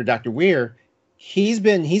Neill's character, Dr. Weir, he's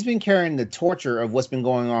been carrying the torture of what's been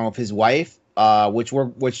going on with his wife, which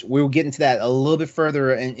we will get into that a little bit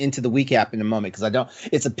further into the recap in a moment, because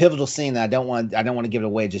it's a pivotal scene that I don't want to give it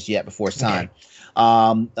away just yet before it's time. Okay.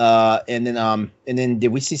 And then did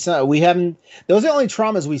we see some? We haven't. Those are the only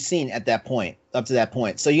traumas we've seen up to that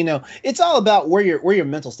point. So it's all about where your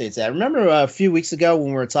mental state's at. Remember a few weeks ago when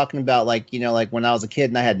we were talking about like when I was a kid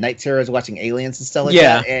and I had night terrors watching Aliens and stuff like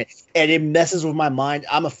that, and it messes with my mind.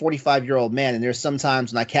 I'm a 45-year-old man, and there's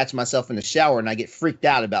sometimes when I catch myself in the shower and I get freaked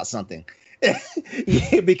out about something.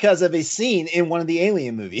 Because of a scene in one of the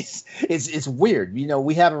Alien movies. It's weird.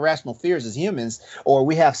 We have irrational fears as humans, or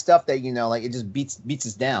we have stuff that, like it just beats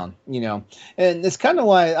us down, and it's kind of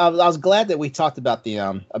why I was glad that we talked about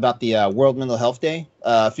the World Mental Health Day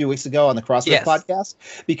a few weeks ago on the CrossFit podcast,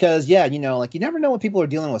 because like you never know what people are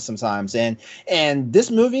dealing with sometimes. And this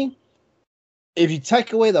movie, if you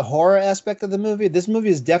take away the horror aspect of the movie, this movie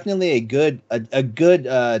is definitely a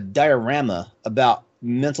good diorama about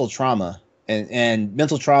mental trauma and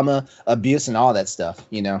mental trauma, abuse, and all that stuff.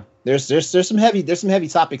 There's some heavy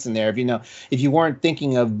topics in there if you weren't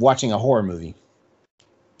thinking of watching a horror movie.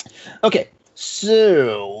 Okay,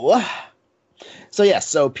 so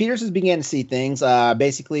Peters has began to see things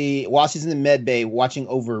basically while she's in the med bay watching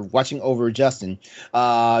over Justin.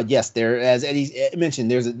 There, as Eddie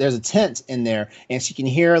mentioned, there's a tent in there, and she can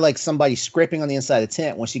hear like somebody scraping on the inside of the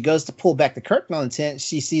tent. When she goes to pull back the curtain on the tent,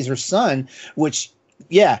 she sees her son, which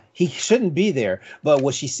he shouldn't be there. But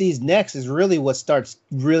what she sees next is really what starts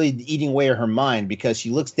really eating away at her mind, because she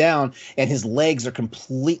looks down and his legs are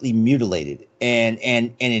completely mutilated, and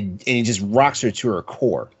it just rocks her to her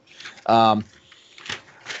core. After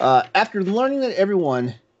learning that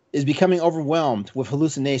everyone is becoming overwhelmed with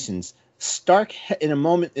hallucinations, Stark, in a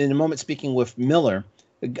moment speaking with Miller,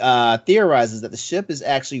 theorizes that the ship is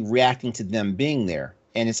actually reacting to them being there,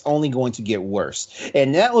 and it's only going to get worse.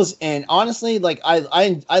 And honestly, like I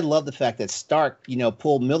love the fact that Stark,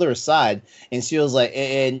 pulled Miller aside, and she was like,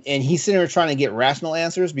 and he's sitting there trying to get rational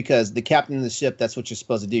answers, because the captain of the ship, that's what you're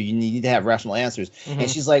supposed to do. You need to have rational answers. Mm-hmm. And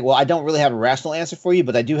she's like, well, I don't really have a rational answer for you,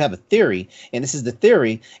 but I do have a theory, and this is the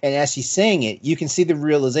theory. And as she's saying it, you can see the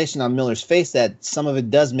realization on Miller's face that some of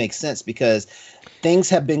it does make sense, because things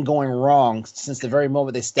have been going wrong since the very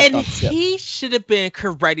moment they stepped off the ship. And he should have been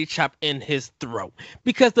karate chopped in his throat,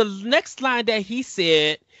 because the next line that he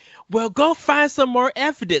said, well, go find some more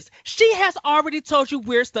evidence. She has already told you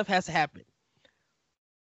weird stuff has happened.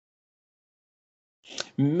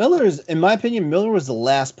 In my opinion, Miller was the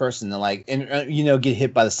last person to get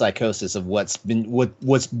hit by the psychosis of what's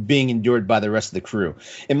being endured by the rest of the crew.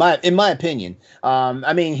 In my opinion,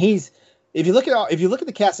 If you look at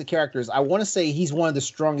the cast of characters, I want to say he's one of the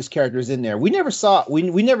strongest characters in there. We never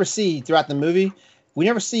see throughout the movie. We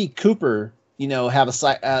never see Cooper, have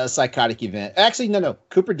a psychotic event. Actually, no.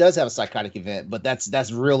 Cooper does have a psychotic event, but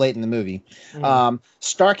that's real late in the movie.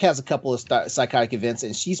 Stark has a couple of psychotic events,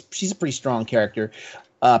 and she's a pretty strong character.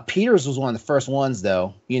 Peters was one of the first ones,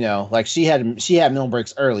 though. Like she had mental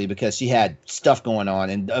breaks early because she had stuff going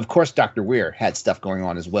on, and of course Dr. Weir had stuff going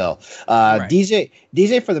on as well. Right.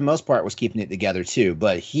 DJ for the most part was keeping it together too,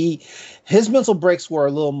 but his mental breaks were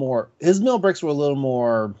a little more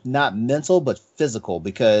not mental but physical,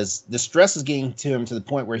 because the stress was getting to him to the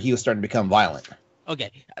point where he was starting to become violent.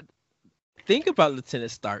 Okay, think about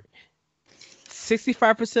Lieutenant Stark.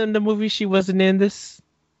 65% of the movie she wasn't in this.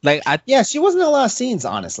 She wasn't in a lot of scenes,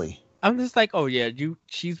 honestly. I'm just like, oh yeah,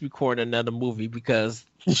 she's recording another movie, because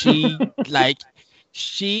she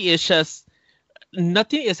she is just,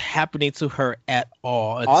 nothing is happening to her at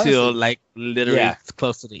all until honestly, literally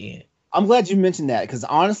close to the end. I'm glad you mentioned that, because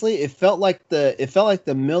honestly, it felt like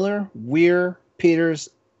the Miller, Weir, Peters,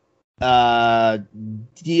 DJ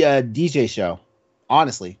show.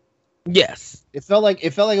 Honestly, yes, it felt like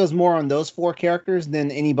it was more on those four characters than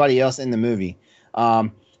anybody else in the movie.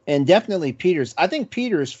 And definitely Peters. I think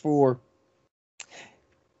Peters,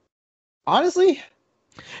 honestly,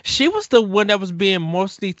 she was the one that was being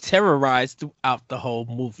mostly terrorized throughout the whole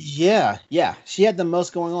movie. Yeah. She had the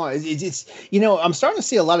most going on. It's I'm starting to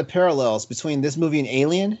see a lot of parallels between this movie and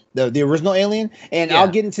Alien, the original Alien, and I'll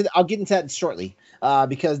get into that shortly.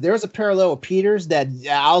 Because there's a parallel with Peters that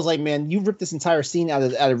I was like, man, you ripped this entire scene out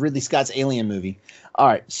of Ridley Scott's Alien movie. All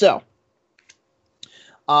right, so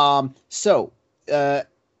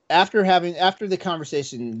after the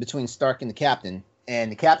conversation between Stark and the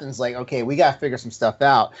captain's like, okay, we got to figure some stuff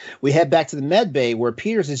out. We head back to the med bay where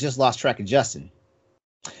Peters has just lost track of Justin.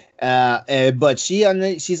 But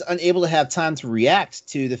she's unable to have time to react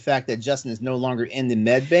to the fact that Justin is no longer in the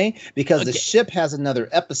med bay, because the ship has another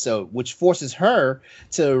episode, which forces her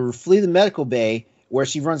to flee the medical bay, where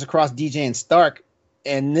she runs across DJ and Stark.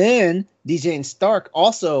 And then DJ and Stark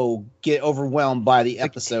also get overwhelmed by the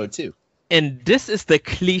episode too. And this is the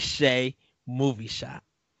cliche movie shot.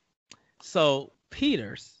 So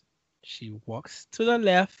Peters, she walks to the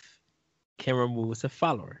left, camera moves to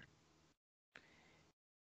follow her.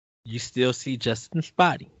 You still see Justin's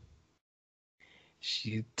body.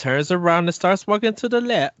 She turns around and starts walking to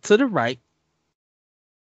the right.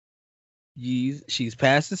 She's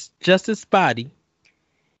past Justin's body,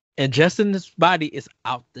 and Justin's body is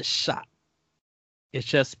out the shot. It's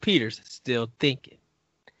just Peters still thinking.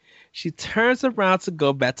 She turns around to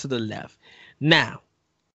go back to the left. Now,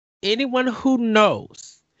 anyone who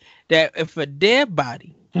knows that if a dead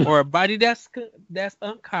body or a body that's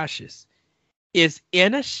unconscious is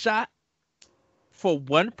in a shot for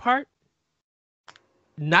one part,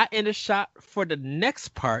 not in a shot for the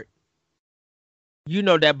next part, you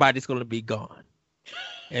know that body's going to be gone.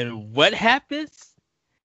 And what happens?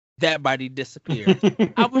 That body disappears.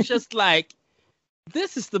 I was just like,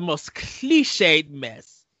 this is the most cliched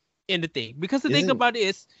mess in the thing, because the thing about it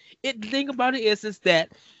is that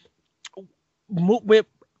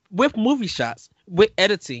with movie shots, with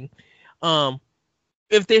editing,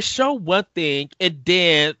 if they show one thing and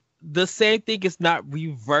then the same thing is not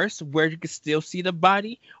reversed, where you can still see the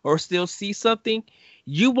body or still see something,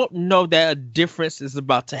 you won't know that a difference is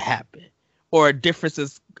about to happen, or a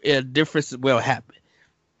difference will happen.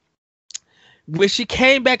 When she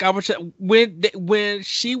came back, when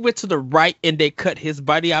she went to the right and they cut his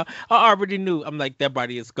body out, I already knew. I'm like, that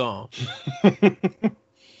body is gone.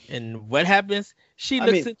 And what happens? She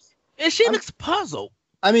looks puzzled.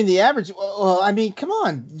 I mean, the average. Well, I mean, come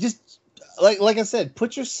on, just like I said,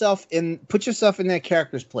 put yourself in that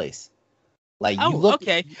character's place. Like,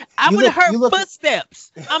 okay. I would have heard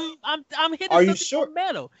footsteps. I'm hitting something with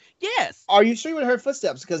metal. Yes. Are you sure you would have heard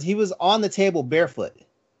footsteps? Because he was on the table barefoot.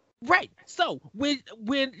 Right. So when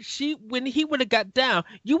he would have got down,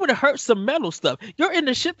 you would have heard some metal stuff. You're in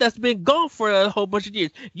the ship that's been gone for a whole bunch of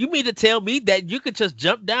years. You mean to tell me that you could just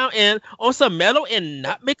jump down and on some metal and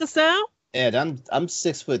not make a sound? Ed, I'm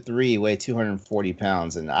 6'3", weigh 240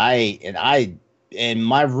 pounds, and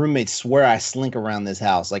my roommates swear I slink around this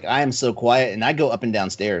house. Like, I am so quiet, and I go up and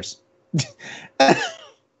down stairs.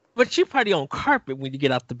 But you're probably on carpet when you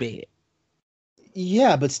get out the bed.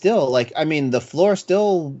 Yeah, but still, like, I mean, the floor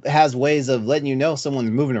still has ways of letting you know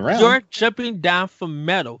someone's moving around. You're jumping down from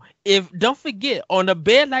metal. Don't forget, on a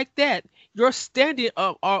bed like that, you're standing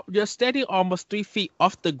almost 3 feet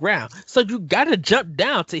off the ground. So you gotta jump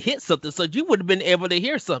down to hit something. So you would have been able to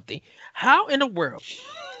hear something. How in the world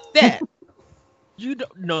that you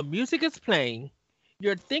don't know music is playing,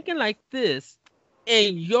 you're thinking like this,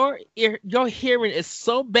 and your hearing is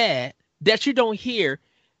so bad that you don't hear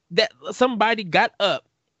that somebody got up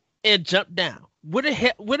and jumped down. Would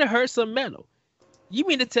have heard some metal. You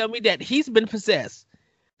mean to tell me that he's been possessed,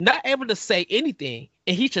 not able to say anything,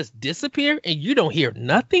 and he just disappeared and you don't hear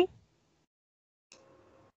nothing?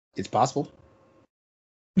 It's possible.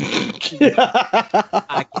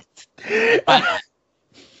 I guess.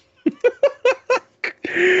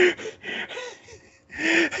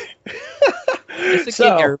 It's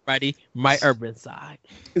again, everybody, my urban side.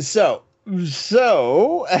 So,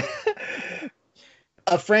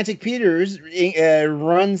 a frantic Peters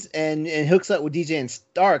runs and hooks up with DJ and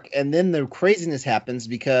Stark, and then the craziness happens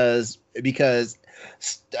because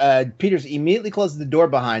Peters immediately closes the door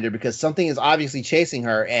behind her because something is obviously chasing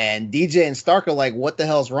her, and DJ and Stark are like, "What the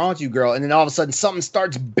hell's wrong with you, girl?" And then all of a sudden, something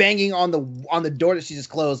starts banging on the door that she just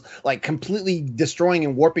closed, like completely destroying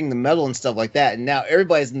and warping the metal and stuff like that. And now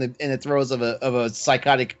everybody's in the throes of a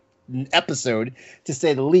psychotic episode, to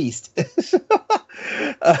say the least.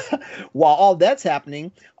 While all that's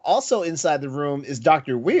happening, also inside the room is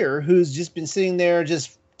Dr. Weir, who's just been sitting there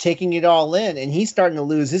just taking it all in, and he's starting to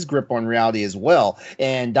lose his grip on reality as well.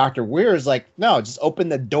 And Dr. Weir is like, no, just open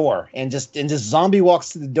the door, and just zombie walks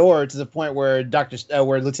to the door to the point where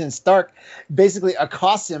where Lieutenant Stark basically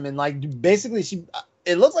accosts him, and like basically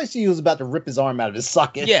it looks like she was about to rip his arm out of his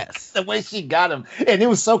socket. Yes, the way she got him, and it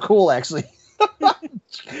was so cool actually.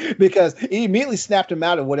 Because he immediately snapped him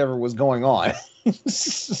out of whatever was going on.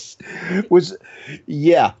 Which,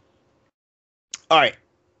 yeah. All right.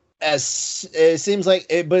 As it seems like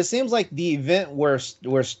the event where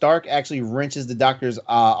Stark actually wrenches the Doctor's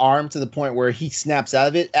arm to the point where he snaps out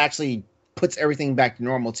of it actually puts everything back to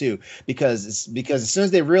normal too. Because as soon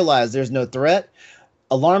as they realize there's no threat,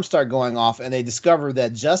 alarms start going off, and they discover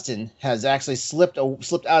that Justin has actually slipped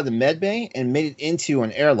out of the med bay and made it into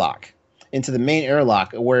the main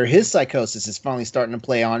airlock, where his psychosis is finally starting to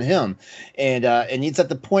play on him, and it's at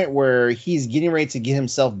the point where he's getting ready to get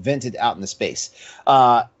himself vented out into space.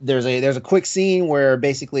 There's a quick scene where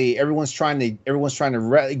basically everyone's trying to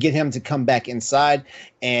get him to come back inside,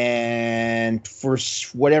 and for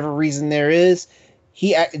whatever reason Justin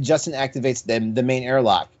activates the main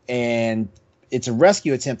airlock, and it's a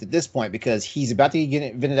rescue attempt at this point because he's about to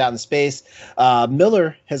get vented out in space.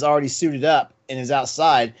 Miller has already suited up and is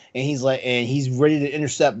outside, and he's ready to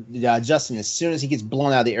intercept Justin as soon as he gets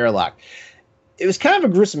blown out of the airlock. It was kind of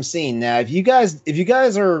a gruesome scene. Now, if you guys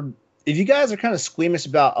are kind of squeamish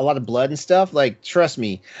about a lot of blood and stuff, like, trust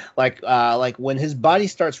me, like when his body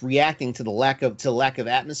starts reacting to the lack of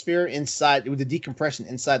atmosphere inside with the decompression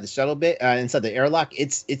inside the shuttle bay, inside the airlock,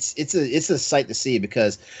 it's a sight to see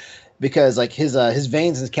because like his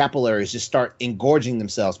veins and his capillaries just start engorging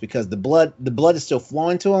themselves because the blood is still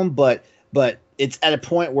flowing to him, but it's at a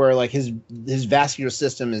point where like his vascular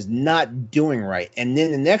system is not doing right. And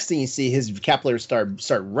then the next thing you see, his capillaries start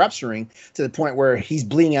rupturing to the point where he's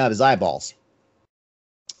bleeding out of his eyeballs.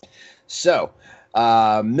 So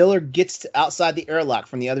Miller gets outside the airlock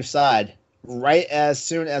from the other side. Right as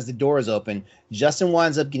soon as the door is open, Justin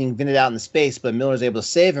winds up getting vented out into space, but Miller's able to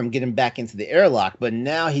save him, get him back into the airlock. But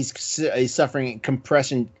now he's suffering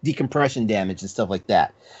decompression damage and stuff like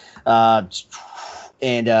that. That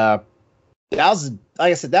was,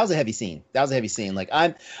 like I said, that was a heavy scene. Like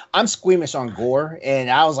I'm squeamish on gore, and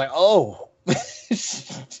I was like, oh.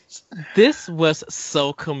 This was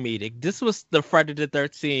so comedic. This was the Friday the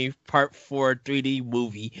 13th Part 4 3D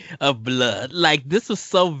movie of blood. Like, this was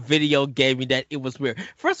so video gamey that it was weird.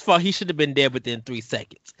 First of all, he should have been dead within 3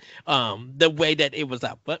 seconds. The way that it was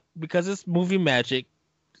out. But because it's movie magic,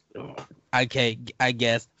 I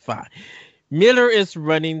guess, fine. Miller is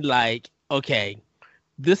running like, okay,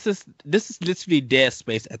 this is literally Dead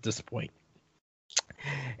Space at this point.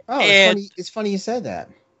 Oh, it's funny you said that.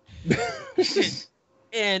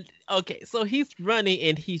 And okay, so he's running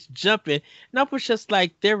and he's jumping, and I was just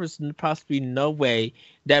like, there is possibly no way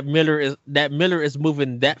that Miller is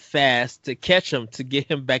moving that fast to catch him, to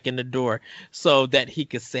get him back in the door so that he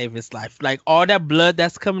could save his life. Like, all that blood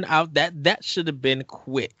that's coming out, that should have been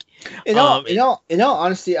quick. In all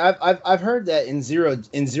honesty, I've heard that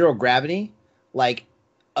in zero gravity, like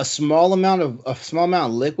a small amount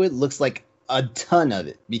of liquid looks like a ton of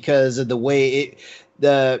it because of the way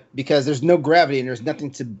because there's no gravity and there's nothing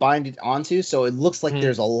to bind it onto, so it looks like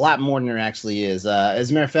there's a lot more than there actually is. As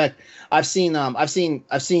a matter of fact, I've seen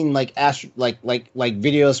like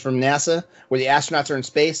videos from NASA where the astronauts are in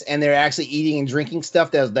space and they're actually eating and drinking stuff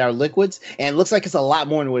that are liquids, and it looks like it's a lot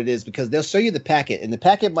more than what it is because they'll show you the packet, and the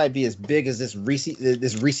packet might be as big as this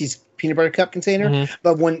Reese's peanut butter cup container,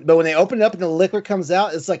 but when they open it up and the liquid comes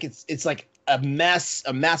out, it's like a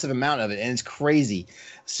massive amount of it, and it's crazy.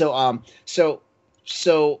 So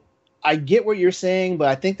I get what you're saying, but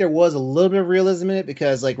I think there was a little bit of realism in it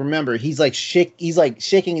because, like, remember, he's like shaking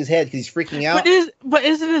his head because he's freaking out. But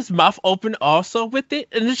isn't his mouth open also with it?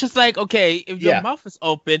 And it's just like, okay, if your mouth is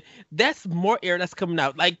open, that's more air that's coming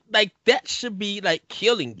out. Like that should be like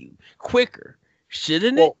killing you quicker,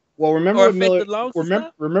 shouldn't it? Well, remember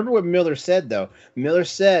what Miller said though. Miller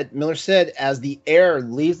said as the air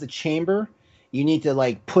leaves the chamber, you need to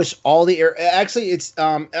like push all the air. Actually, it's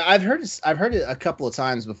I've heard it a couple of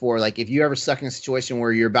times before. Like if you ever stuck in a situation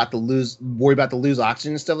where you're about to lose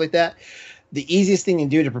oxygen and stuff like that, the easiest thing to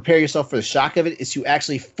do to prepare yourself for the shock of it is to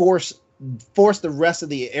actually force the rest of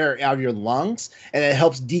the air out of your lungs, and it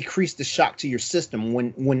helps decrease the shock to your system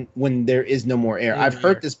when there is no more air. I've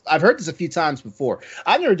heard this a few times before.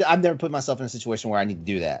 I've never put myself in a situation where I need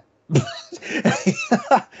to do that.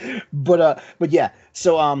 but yeah.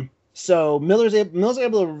 So Miller's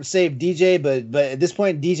able to save DJ, but at this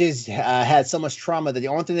point DJ's had so much trauma that the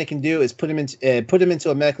only thing they can do is put him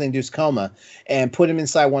into a medically induced coma and put him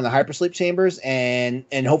inside one of the hypersleep chambers and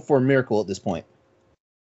hope for a miracle at this point.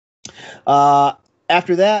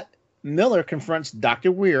 After that, Miller confronts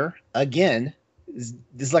Dr. Weir again. This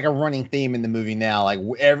is like a running theme in the movie now. Like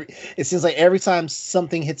it seems like every time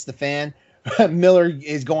something hits the fan, Miller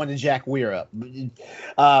is going to jack Weir up.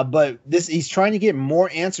 But he's trying to get more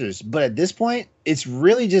answers. But at this point, it's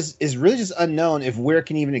really just unknown if Weir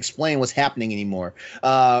can even explain what's happening anymore.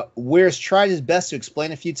 Weir's tried his best to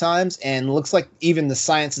explain a few times, and looks like even the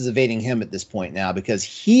science is evading him at this point now because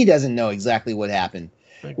he doesn't know exactly what happened.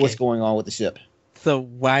 Okay. What's going on with the ship? So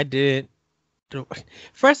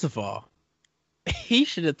first of all, he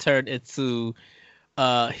should have turned into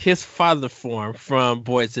his father form from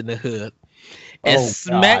Boys in the Hood and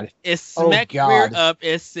smacked Weir up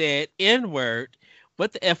and said N-word.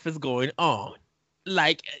 What the F is going on?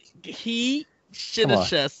 Like he should have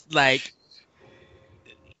just like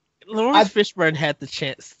Lawrence Fishburne had the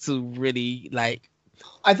chance to really like.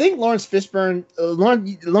 I think Lawrence Fishburne,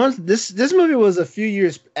 this movie was a few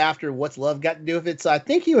years after What's Love got to do with it, so I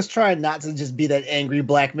think he was trying not to just be that angry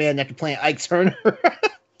black man after playing Ike Turner.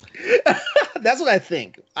 That's what I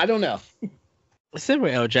think. I don't know.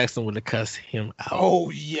 Samuel L. Jackson would have cussed him out. Oh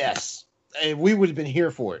yes, and we would have been here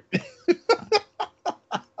for it.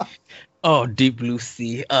 Oh, Deep Blue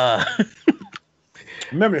Sea.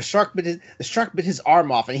 Remember the shark bit his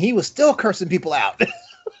arm off, and he was still cursing people out.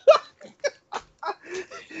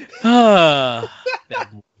 That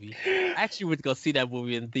movie. I actually went to go see that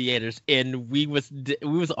movie in theaters, and we was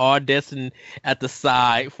all dancing at the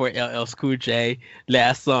side for LL Cool J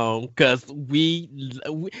last song because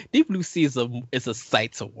Deep Blue Sea is a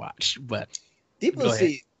sight to watch. But Deep Blue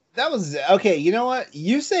Sea, that was okay. You know what?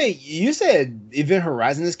 You said Event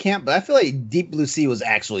Horizon is camp, but I feel like Deep Blue Sea was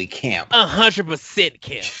actually camp. 100%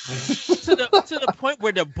 camp. to the point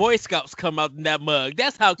where the Boy Scouts come out in that mug.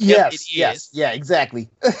 That's how camp it is. Yes, yeah, exactly.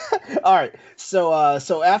 All right. So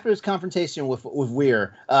after his confrontation with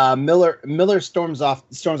Weir, Miller storms off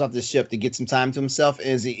the ship to get some time to himself.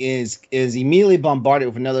 Is immediately bombarded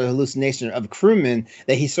with another hallucination of a crewman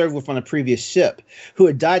that he served with on a previous ship who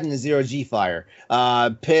had died in the zero-G fire.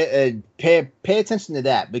 Pay attention to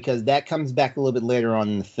that because that comes back a little bit later on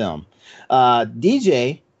in the film.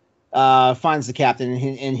 DJ finds the captain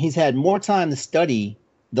and he's had more time to study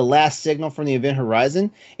the last signal from the Event Horizon,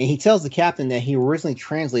 and he tells the captain that he originally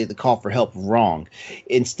translated the call for help wrong.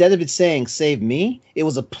 Instead of it saying "save me," it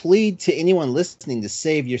was a plea to anyone listening to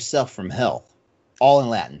save yourself from hell, all in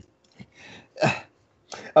Latin.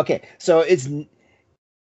 Okay, so it's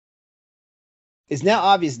now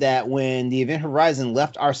obvious that when the Event Horizon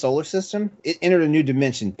left our solar system, it entered a new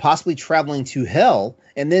dimension, possibly traveling to hell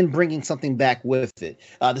and then bringing something back with it.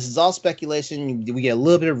 This is all speculation. We get a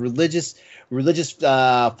little bit of religious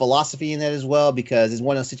philosophy in that as well, because it's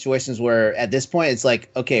one of those situations where at this point it's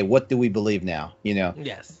like, okay, what do we believe now? You know?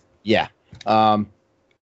 Yes. Yeah. All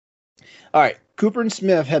right. Cooper and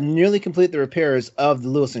Smith have nearly completed the repairs of the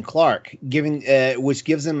Lewis and Clark, which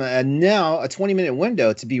gives them now a 20-minute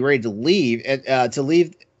window to be ready to leave to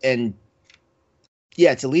leave the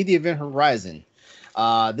Event Horizon.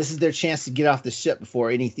 This is their chance to get off the ship before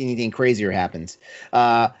anything crazier happens.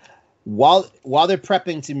 While they're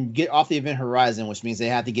prepping to get off the Event Horizon, which means they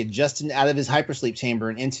have to get Justin out of his hypersleep chamber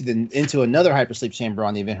and into another hypersleep chamber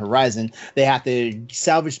on the Event Horizon, they have to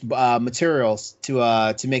salvage materials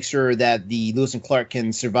to make sure that the Lewis and Clark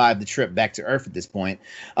can survive the trip back to Earth at this point.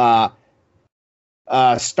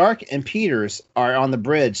 Stark and Peters are on the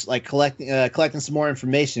bridge, like collecting some more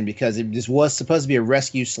information because this was supposed to be a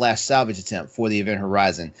rescue / salvage attempt for the Event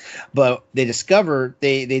Horizon, but they discovered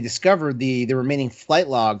the remaining flight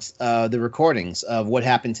logs, the recordings of what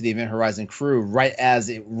happened to the Event Horizon crew right as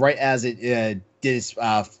it did its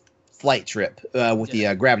flight trip with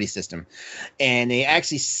the gravity system, and they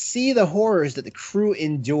actually see the horrors that the crew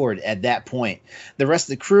endured at that point. The rest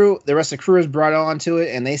of the crew is brought on to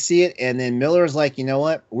it, and they see it, and then Miller is like, you know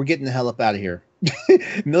what, we're getting the hell up out of here.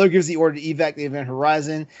 Miller gives the order to evac the Event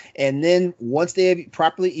Horizon, and then once they have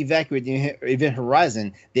properly evacuate the Event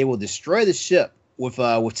Horizon, they will destroy the ship with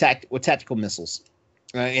tactical missiles.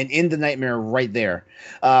 And end the nightmare right there.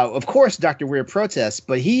 Of course, Dr. Weir protests,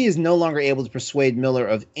 but he is no longer able to persuade Miller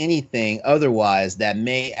of anything otherwise that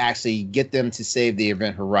may actually get them to save the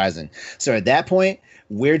Event Horizon. So at that point,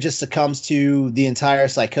 Weir just succumbs to the entire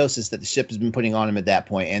psychosis that the ship has been putting on him at that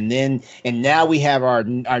point. And now we have our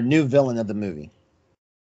new villain of the movie.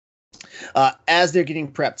 As they're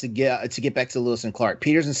getting prepped to get back to Lewis and Clark,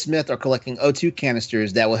 Peters and Smith are collecting O2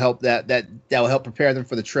 canisters that will help prepare them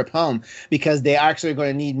for the trip home, because they actually are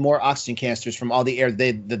going to need more oxygen canisters from all the air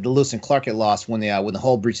that the Lewis and Clark had lost when the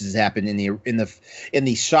hull breaches happened in the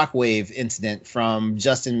shockwave incident from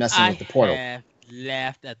Justin messing with the portal.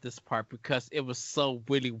 Laughed at this part because it was so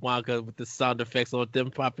Willy Wonka with the sound effects on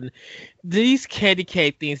them popping. These candy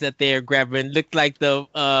cane things that they are grabbing looked like the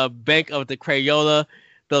bank of the Crayola.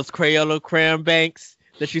 Those Crayola crayon banks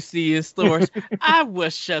that you see in stores. I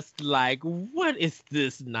was just like, what is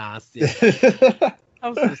this nonsense? I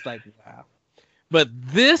was just like, wow. But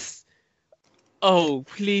this,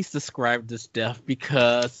 please describe this death,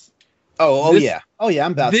 because yeah,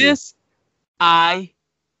 I'm about this, I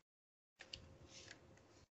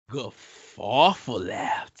guffawful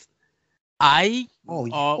laughed. You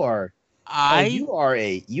are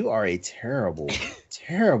a terrible,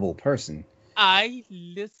 terrible person. I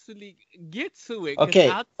literally get to it. Okay.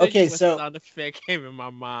 So sound effect came in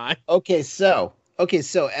my mind. Okay. So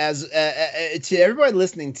as to everybody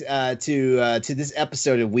listening to this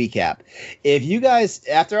episode of WeCap, if you guys,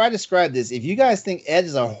 after I describe this, if you guys think Ed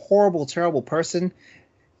is a horrible, terrible person,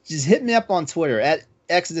 just hit me up on Twitter at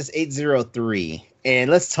Exodus803.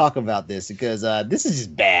 And let's talk about this, because this is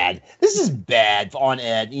just bad. This is bad on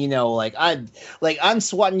Ed. You know, I'm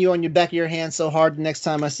swatting you on your back of your hand so hard the next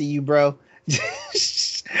time I see you, bro.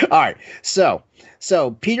 All right. So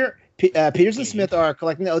Peters and Smith are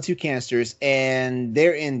collecting the O2 canisters, and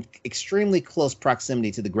they're in extremely close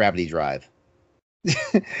proximity to the gravity drive,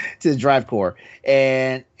 to the drive core.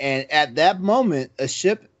 And at that moment, the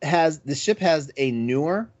ship has a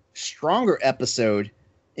newer, stronger episode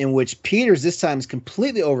in which Peters this time is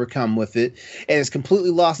completely overcome with it and is completely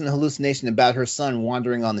lost in a hallucination about her son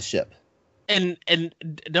wandering on the ship. And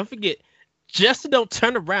don't forget, Jester don't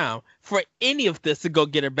turn around for any of this to go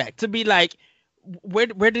get her back. To be like, where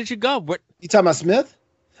did you go? You talking about Smith?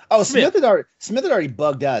 Oh, Smith had already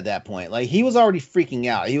bugged out at that point. Like, he was already freaking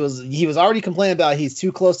out. He was already complaining about he's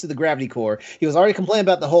too close to the gravity core. He was already complaining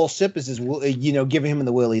about the whole ship is just, giving him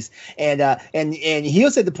the willies. And he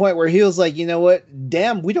was at the point where he was like, you know what?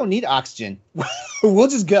 Damn, we don't need oxygen. We'll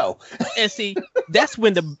just go. And see, that's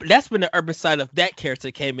when the urban side of that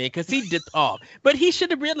character came in, because he dipped off. But he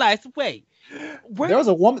should have realized, wait, there was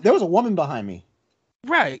a woman behind me.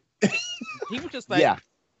 Right. He was just like, yeah,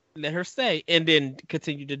 let her stay, and then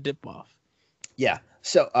continue to dip off. Yeah.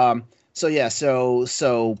 So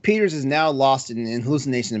Peters is now lost in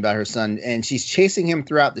hallucination about her son, and she's chasing him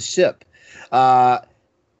throughout the ship.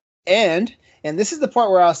 And this is the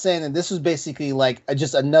part where I was saying that this was basically like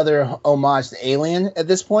just another homage to Alien at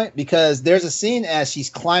this point, because there's a scene as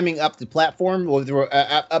she's climbing up the platform,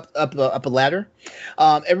 up a ladder.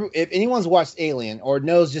 If anyone's watched Alien or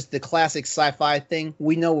knows just the classic sci-fi thing,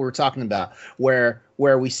 we know what we're talking about, where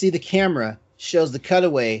we see the camera shows the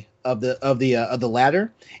cutaway of the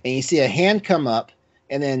ladder, and you see a hand come up,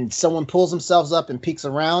 and then someone pulls themselves up and peeks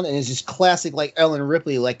around, and it's just classic, like Ellen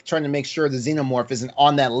Ripley, like trying to make sure the xenomorph isn't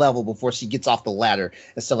on that level before she gets off the ladder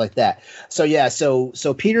and stuff like that. So yeah, so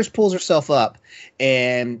Peters pulls herself up,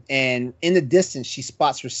 and in the distance she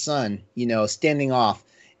spots her son, standing off,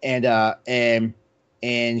 and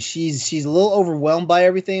she's a little overwhelmed by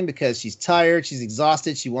everything because she's tired, she's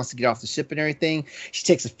exhausted, she wants to get off the ship and everything. She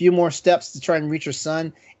takes a few more steps to try and reach her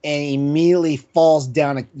son, and immediately falls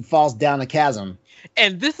down a chasm.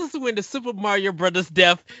 And this is when the Super Mario Brothers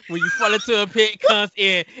death, when you fall into a pit, comes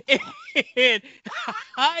in. And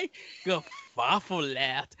I guffawful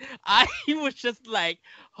laughed. I was just like,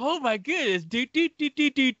 oh my goodness, do.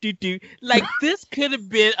 Like, this could have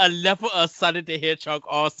been a level of Sonic the Hedgehog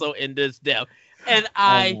also in this death. And oh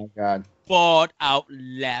my God. bawled out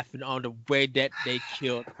laughing on the way that they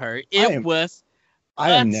killed her.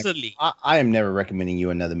 I am never recommending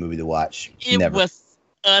you another movie to watch. It was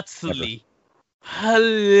utterly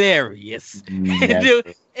hilarious.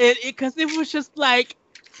 Because it was just like,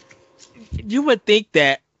 you would think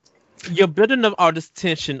that you're building up all this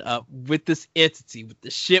tension up with this entity, with the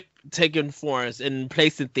ship taking forms and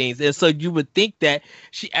placing things, and so you would think that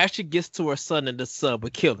she actually gets to her son and the son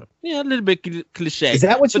would kill him. Yeah, a little bit cliche. Is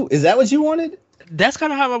that what you wanted? That's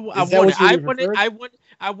kind of how I wanted.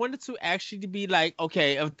 I wanted to actually be like,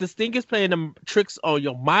 okay, if this thing is playing them tricks on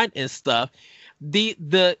your mind and stuff,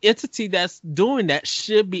 the entity that's doing that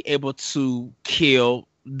should be able to kill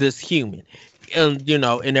this human, and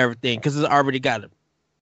and everything, because it's already got him.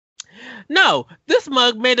 No, this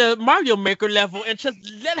mug made a Mario Maker level and just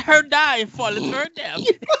let her die and fall into her death.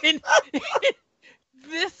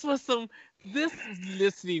 This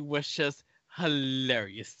listening was just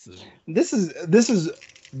hilarious to me.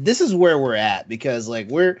 This is where we're at, because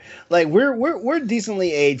we're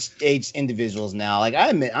decently aged individuals now. Like, I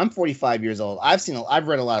admit, I'm 45 years old. I've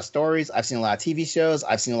read a lot of stories. I've seen a lot of TV shows.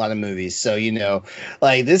 I've seen a lot of movies. So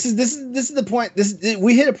this is the point.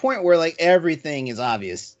 We hit a point where everything is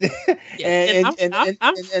obvious. Yes, and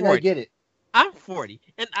I get it. I'm 40,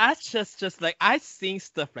 and I just like, I seen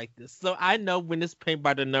stuff like this, so I know when it's paint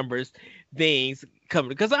by the numbers things coming,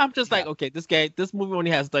 because I'm just like, okay, this movie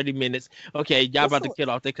only has 30 minutes. Okay, y'all about to kill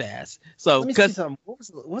off the class. So, let me see something. What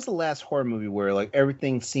was the last horror movie where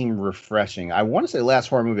everything seemed refreshing? I want to say the last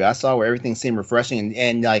horror movie I saw where everything seemed refreshing,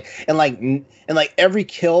 and every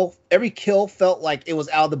kill felt like it was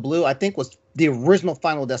out of the blue. I think was the original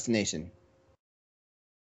Final Destination.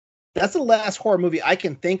 That's the last horror movie I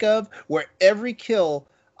can think of where every kill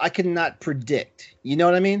I could not predict. You know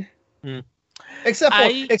what I mean? Mm. Except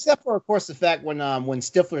for, of course, the fact when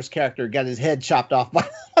Stifler's character got his head chopped off by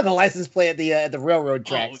the license plate at the railroad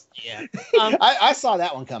tracks. Oh, yeah. I saw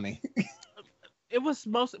that one coming. It was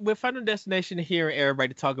with Final Destination, hearing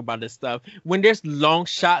everybody talk about this stuff. When there's long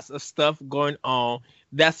shots of stuff going on,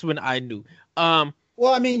 that's when I knew.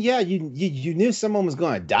 Well, I mean, yeah, you knew someone was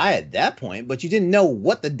going to die at that point, but you didn't know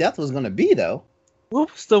what the death was going to be, though. What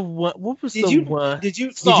was the one? Did you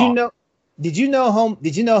know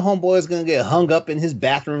Homeboy was going to get hung up in his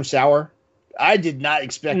bathroom shower? I did not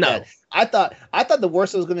expect that. I thought the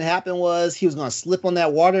worst that was going to happen was he was going to slip on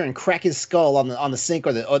that water and crack his skull on the sink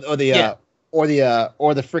or the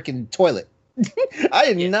freaking toilet.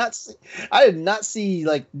 I did not see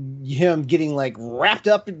him getting wrapped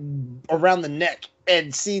up around the neck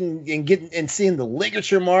and seeing the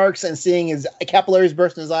ligature marks and seeing his capillaries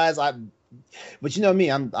burst in his eyes. But you know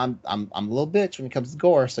me, I'm a little bitch when it comes to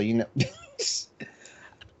gore, so you know.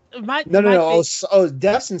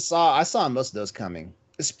 Deaths and Saw. I saw most of those coming,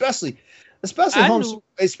 especially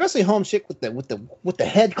home chick with the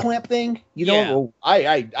head clamp thing.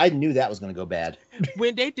 I knew that was going to go bad.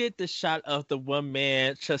 When they did the shot of the one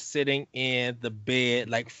man just sitting in the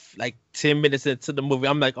bed like 10 minutes into the movie,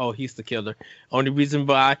 I'm like, oh, he's the killer. Only reason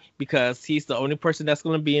why, because he's the only person that's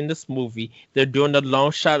going to be in this movie. They're doing a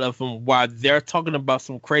long shot of him while they're talking about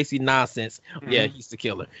some crazy nonsense. Mm-hmm. Yeah, he's the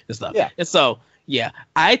killer and stuff. Yeah. And so, yeah,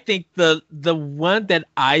 I think the one that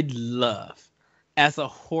I love as a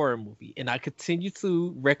horror movie, and I continue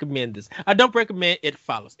to recommend this. I don't recommend It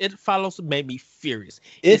Follows. It Follows made me furious.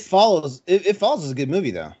 It Follows is a good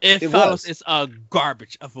movie, though. It Follows is a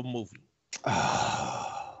garbage of a movie.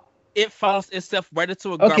 It follows itself right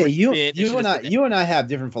into a garbage bin. You and I have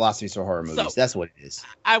different philosophies for horror movies. So, that's what it is.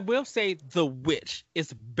 I will say The Witch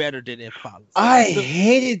is better than It Follows. I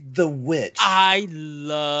hated The Witch. I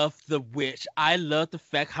love The Witch. I love the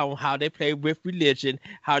fact how they play with religion,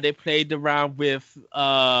 how they played around with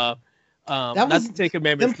not the Ten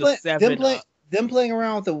Commandments, them playing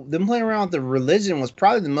around with the religion was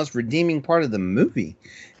probably the most redeeming part of the movie.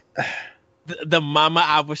 The mama,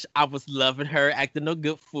 I was loving her, acting no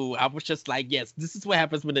good fool. I was just like, yes, this is what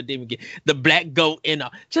happens when the demon get the black goat and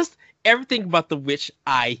just everything about The Witch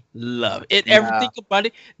I love. And everything about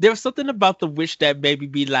it. There was something about The Witch that made me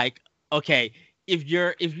be like, okay, if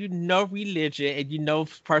you know religion and you know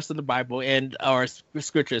parts of the Bible and or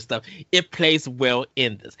scripture and stuff, it plays well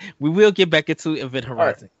in this. We will get back into Event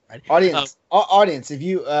Horizon. Right. Audience, if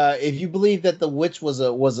you believe that The Witch was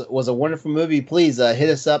a wonderful movie, please hit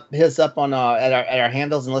us up on at our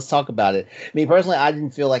handles and let's talk about it. I mean, personally, I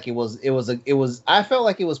didn't feel like it was. I felt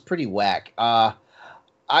like it was pretty whack. A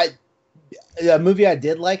movie I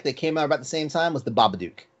did like that came out about the same time was The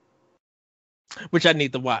Babadook, which I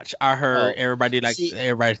need to watch. I heard everybody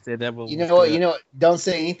said that was. You know what? Don't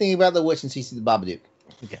say anything about The Witch until you see The Babadook.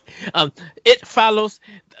 Okay. It follows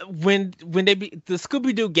when they be the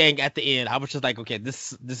Scooby Doo gang at the end. I was just like, okay,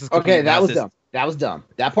 this is complete Okay, that was nonsense. dumb. That was dumb.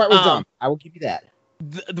 That part was Um, dumb. I will give you that.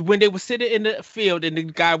 when they were sitting in the field and the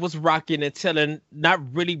guy was rocking and telling, not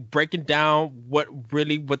really breaking down what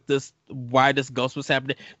this why this ghost was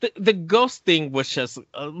happening. The ghost thing was just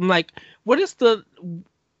like, what is the?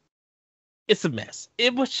 It's a mess.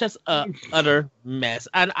 It was just a utter mess,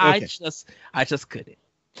 and Okay. I just couldn't.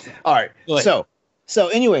 All right. Go ahead.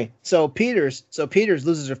 So Peters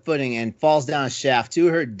loses her footing and falls down a shaft to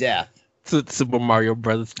her death. To Super Mario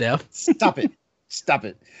Brothers death. Stop it. Stop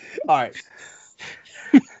it. All right.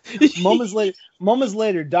 Moments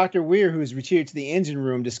later, Dr. Weir, who is retreated to the engine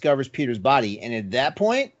room, discovers Peter's body, and at that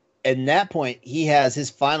point, he has his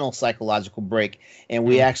final psychological break, and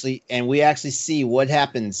we actually see what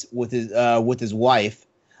happens with his wife,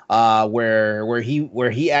 where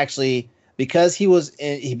he actually, because he was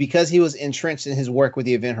entrenched in his work with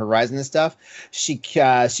the Event Horizon and stuff, she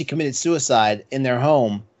committed suicide in their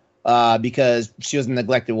home, because she was a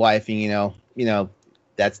neglected wife, and you know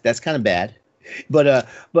that's kind of bad. But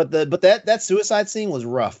that suicide scene was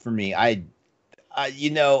rough for me. Yeah.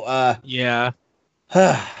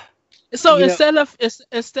 So You know- instead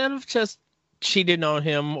of just cheating on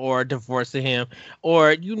him or divorcing him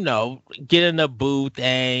or getting a boo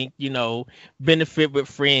thing, benefit with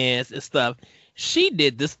friends and stuff, she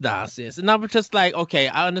did this nonsense, and I was just like, okay,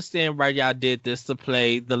 I understand why y'all did this to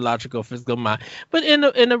play the logical physical mind, but in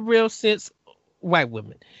a real sense, white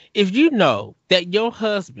women, if you know that your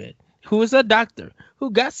husband, who is a doctor, who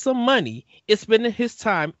got some money, is spending his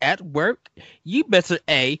time at work, you better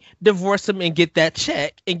A, divorce him and get that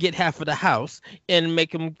check and get half of the house and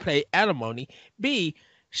make him pay alimony. B,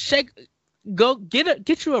 go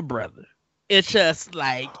get you a brother. It's just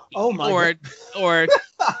like, Oh my or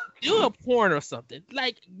do a porn or something.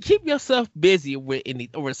 Like, keep yourself busy with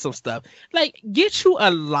some stuff. Like, get you a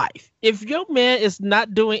life. If your man is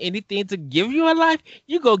not doing anything to give you a life,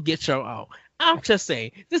 you go get your own. I'm just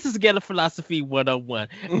saying, this is Ghetto Philosophy 101.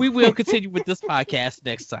 We will continue with this podcast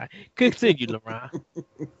next time. Continue, LeBron.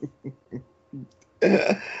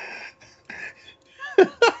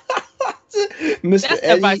 Mr. That's Eddie,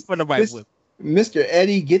 advice for the white women. Mr.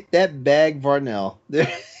 Eddie, get that bag, Varnell.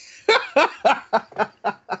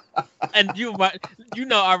 And you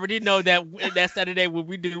already know that Saturday when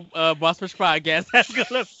we do Boss Push podcast, that's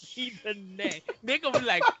gonna be the name. They're gonna be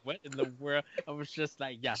like, what in the world? I was just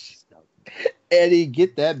like, yeah. Eddie,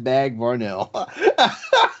 get that bag, Varnell.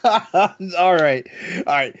 All right.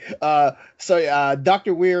 So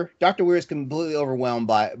Dr. Weir is completely overwhelmed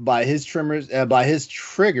by his triggers, and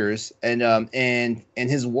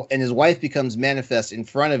his wife becomes manifest in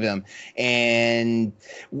front of him, and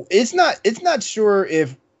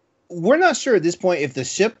we're not sure at this point if the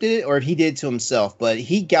ship did it or if he did it to himself, but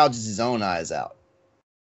he gouges his own eyes out.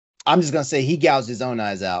 I'm just gonna say he gouged his own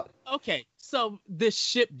eyes out. Okay, so the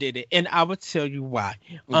ship did it, and I will tell you why.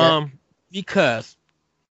 Okay. Because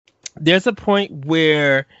there's a point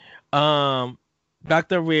where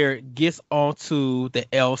Dr. Weir gets onto the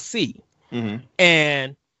LC, Mm-hmm.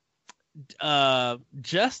 and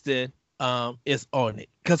Justin is on it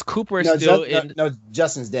because Cooper is No,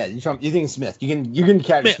 Justin's dead. You think Smith? You can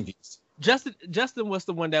characters confused. Justin was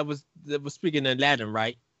the one that was speaking in Latin,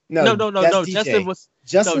 right? No. Justin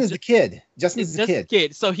is the kid. Justin is the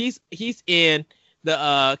kid. So he's in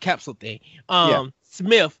the capsule thing. Yeah.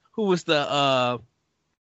 Smith, who was the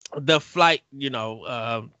flight,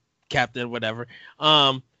 captain, whatever.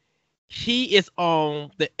 He is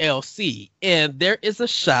on the LC, and there is a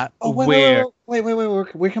shot where. Wait.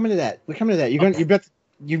 We're coming to that.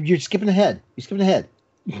 You're skipping ahead. You're skipping ahead.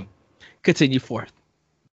 Continue forth.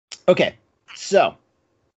 Okay. So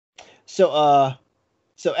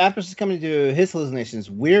after succumbing to his hallucinations,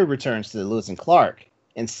 Weir returns to Lewis and Clark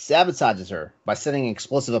and sabotages her by setting an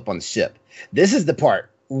explosive up on the ship. This is the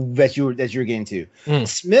part that you're getting to.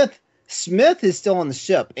 Smith is still on the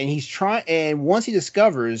ship, and he's trying. And once he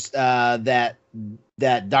discovers that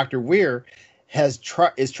Dr. Weir is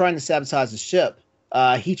trying to sabotage the ship,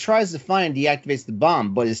 he tries to find and deactivates the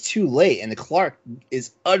bomb, but it's too late, and the Clark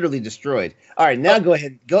is utterly destroyed. All right, now go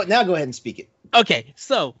ahead and speak it. Okay,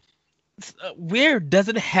 so Weir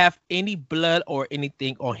doesn't have any blood or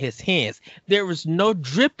anything on his hands. There is no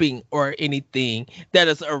dripping or anything that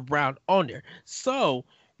is around on there. So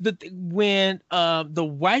when the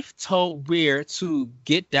wife told Weir to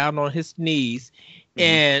get down on his knees, mm-hmm.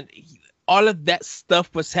 and all of that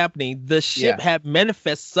stuff was happening, the ship had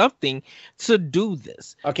manifest something to do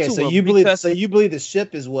this. Okay, so you believe the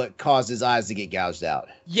ship is what caused his eyes to get gouged out?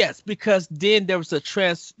 Yes, because then there's a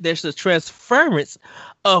transference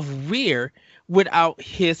of Weir without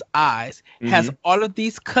his eyes, has all of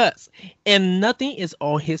these cuts, and nothing is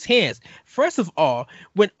on his hands. First of all,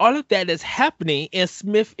 when all of that is happening and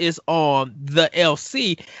Smith is on the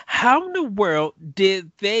LC, how in the world did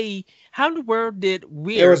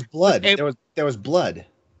Weir? There was blood. There was blood.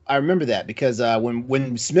 I remember that because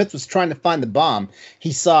when Smith was trying to find the bomb,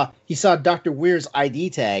 he saw Dr. Weir's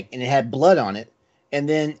ID tag and it had blood on it, and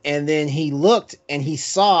then he looked and he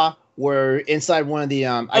saw where inside one of the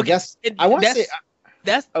I guess I want to say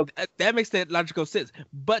that makes that logical sense.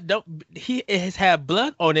 But it has had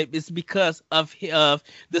blood on it is because of the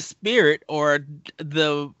spirit or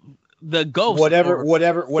the ghost, whatever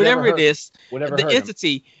it is, whatever the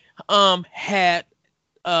entity had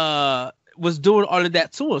was doing all of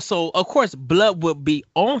that to him. So of course blood would be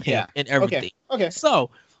on him and everything. Okay. So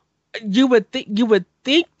you would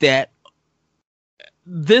think that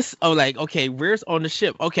this Weir's on the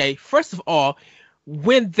ship. Okay, first of all,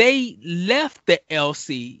 when they left the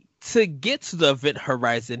LC to get to the Event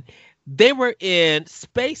Horizon, they were in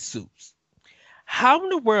spacesuits. How in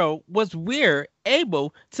the world was Weir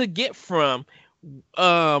able to get from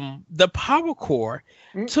the power core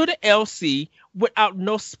to the LC without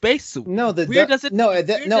no spacesuit? At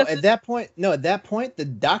that point, the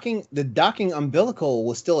docking umbilical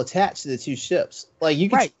was still attached to the two ships. Like you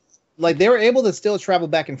could, like they were able to still travel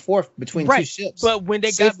back and forth between two ships. But when they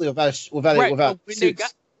safely without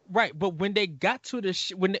suits. But when they got to the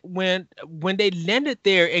when they landed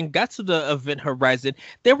there and got to the Event Horizon,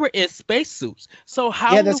 they were in spacesuits. So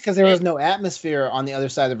how? Yeah, that's because there was no atmosphere on the other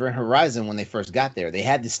side of the Event Horizon when they first got there. They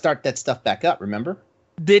had to start that stuff back up. Remember?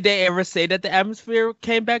 Did they ever say that the atmosphere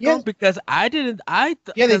came back on? Because I didn't.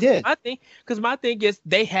 Yeah, they did. My thing is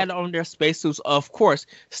they had on their spacesuits, of course,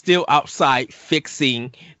 still outside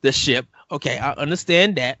fixing the ship. Okay, I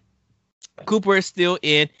understand that. Cooper is still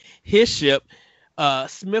in his ship.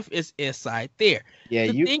 Smith is inside there.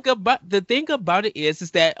 Yeah, the thing about it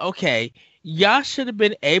is that okay, y'all should have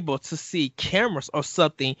been able to see cameras or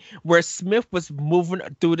something where Smith was moving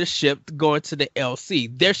through the ship going to the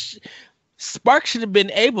LC. Spark should have been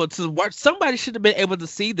able to watch. Somebody should have been able to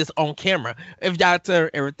see this on camera if y'all turn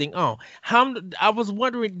everything on. I was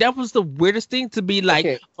wondering, that was the weirdest thing to be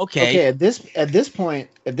like. Okay. At this point,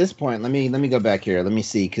 let me go back here. Let me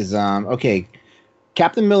see, because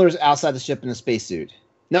Captain Miller's outside the ship in a spacesuit.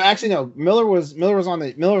 No, actually, no. Miller was on the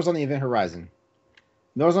Event Horizon.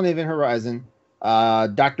 Miller's on the Event Horizon.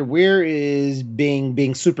 Dr. Weir is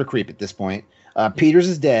being super creep at this point. Peters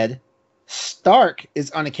is dead. Stark is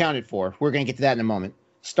unaccounted for. We're going to get to that in a moment.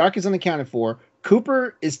 Stark is unaccounted for.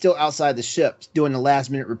 Cooper is still outside the ship doing the last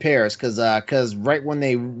minute repairs because right when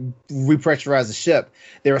they repressurized the ship,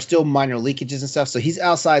 there are still minor leakages and stuff. So he's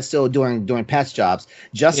outside still doing patch jobs.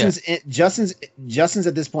 Justin's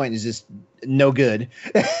at this point is just no good.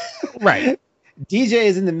 Right. DJ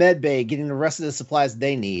is in the med bay getting the rest of the supplies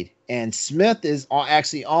they need, and Smith is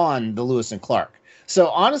actually on the Lewis and Clark. So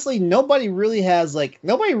honestly, nobody really has an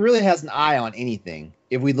eye on anything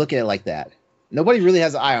if we look at it like that. Nobody really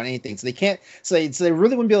has an eye on anything, so they can't. So they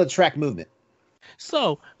really wouldn't be able to track movement.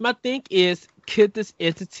 So my thing is, could this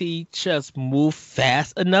entity just move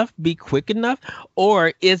fast enough, be quick enough,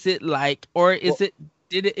 or is it like, did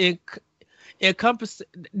it encompass?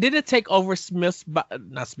 Did it take over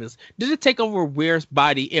Did it take over Weir's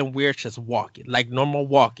body and Weir just walking like normal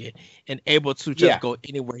walking and able to just go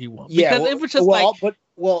anywhere he wants? Yeah, because it was just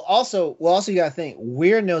also you gotta think,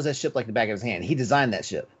 Weir knows that ship like the back of his hand. He designed that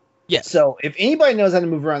ship. Yeah. So if anybody knows how to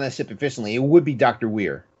move around that ship efficiently, it would be Dr.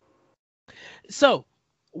 Weir. So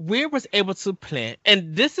Weir was able to plan,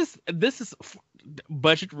 and this is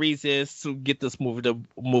budget reasons to get this movie to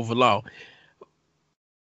move along.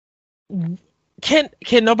 Can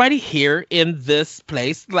nobody here in this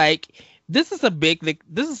place, like, this is a big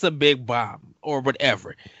bomb or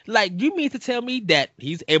whatever. Like, you mean to tell me that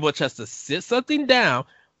he's able just to sit something down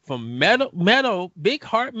from metal, big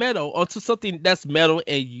hard metal, onto something that's metal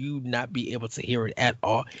and you not be able to hear it at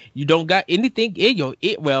all? You don't got anything in your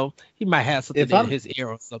ear. Well, he might have something in his ear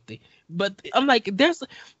or something. But I'm like,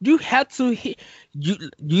 you had to hear.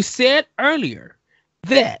 You said earlier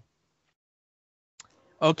that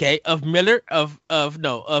of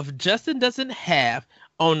Justin doesn't have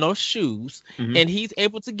on those shoes, and he's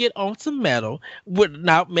able to get onto metal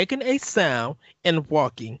without making a sound and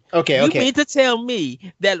walking. You mean to tell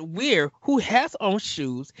me that Weir, who has on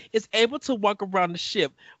shoes, is able to walk around the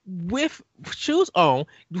ship with shoes on,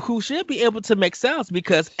 who should be able to make sounds?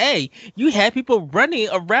 Because you had people running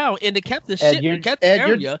around in the captain's ship, in the captain's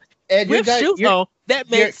area, with shoes on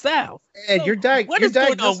that made sounds. What is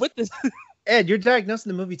going on with this? Ed, you're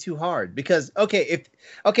diagnosing the movie too hard because if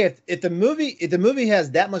the movie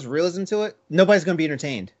has that much realism to it, nobody's gonna be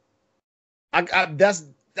entertained. That's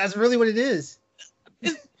really what it is.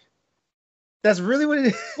 That's really what it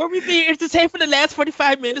is. Were we being entertained for the last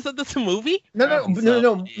 45 minutes of this movie? No.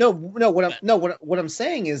 What I'm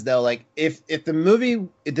saying is though, like if the movie,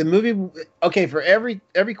 okay, for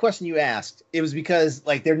every question you asked, it was because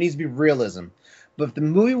like there needs to be realism. But if the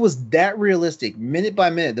movie was that realistic, minute by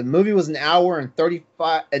minute, the movie was an hour and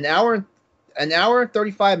 35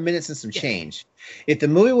 minutes and some change. If the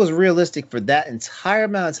movie was realistic for that entire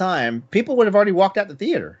amount of time, people would have already walked out the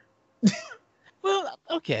theater. Well,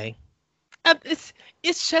 okay.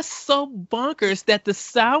 It's just so bonkers that the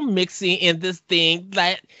sound mixing in this thing,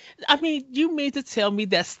 like, I mean, you mean to tell me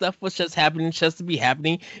that stuff was just happening just to be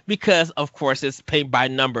happening because, of course, it's paint by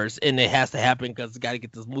numbers and it has to happen because it's got to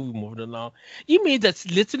get this movie moving along. You mean to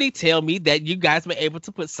literally tell me that you guys were able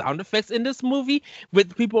to put sound effects in this movie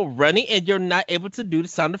with people running and you're not able to do the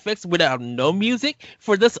sound effects without no music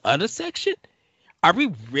for this other section? Are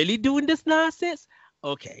we really doing this nonsense?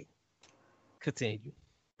 Okay, continue.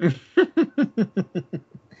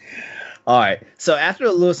 All right. So after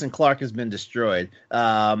Lewis and Clark has been destroyed,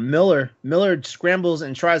 Miller scrambles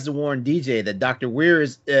and tries to warn DJ that Dr. Weir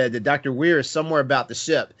is somewhere about the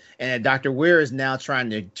ship, and that Dr. Weir is now trying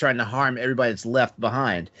to harm everybody that's left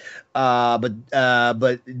behind. But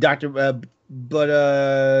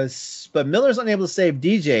Miller's unable to save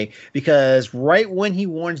DJ because right when he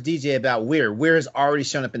warns DJ about Weir has already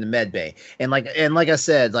shown up in the med bay. And like I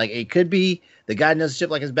said, like it could be the guy knows the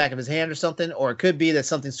ship like his back of his hand or something, or it could be that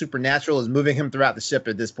something supernatural is moving him throughout the ship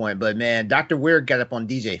at this point. But man, Dr. Weir got up on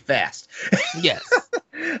DJ fast. Yes.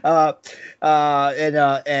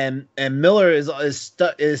 And Miller is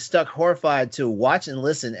stuck horrified to watch and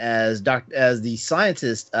listen as the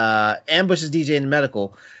scientist ambushes DJ in the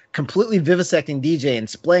medical, completely vivisecting DJ and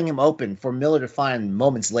splaying him open for Miller to find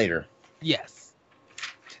moments later. Yes.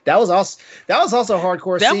 That was also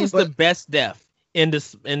hardcore. That was the best death in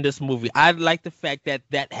this movie. I like the fact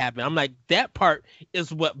that happened. I'm like, that part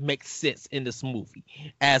is what makes sense in this movie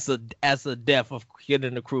as a death of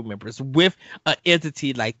killing the crew members with an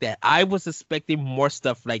entity like that. I was expecting more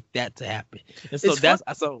stuff like that to happen, and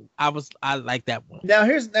so I like that one. Now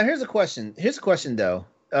here's a question. Here's a question though.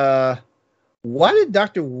 Why did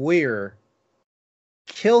Dr. Weir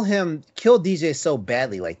kill DJ so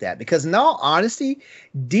badly like that? Because in all honesty,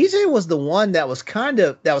 DJ was the one that was kind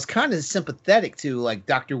of sympathetic to like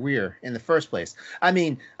Dr. Weir in the first place. I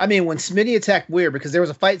mean when Smitty attacked Weir, because there was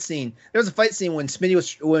a fight scene when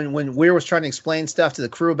when Weir was trying to explain stuff to the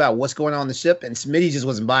crew about what's going on the ship, and Smitty just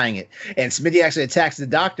wasn't buying it, and Smitty actually attacks the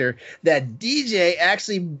doctor. That DJ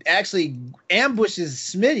actually ambushes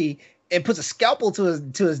Smitty and puts a scalpel to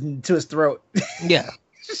his throat. Yeah.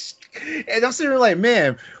 And I'm sitting there like,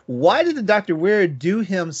 man, why did the Dr. Weir do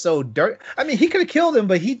him so dirty? I mean, he could have killed him,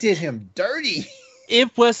 but he did him dirty.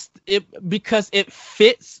 Because it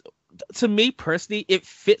fits, to me personally, it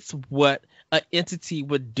fits what an entity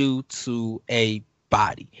would do to a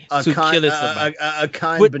body. A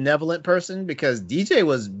kind, benevolent person, because DJ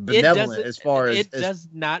was benevolent as far as...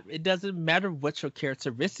 It doesn't matter what your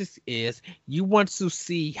characteristics is. You want to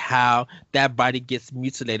see how that body gets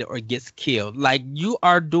mutilated or gets killed. Like you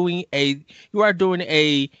are doing a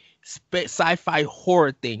sci-fi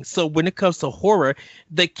horror thing. So when it comes to horror,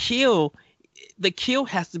 the kill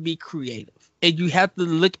has to be creative. And you have to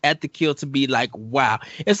look at the kill to be like, wow.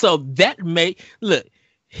 And so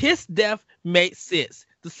his death made sense.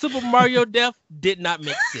 The Super Mario death did not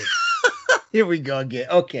make sense. Here we go again.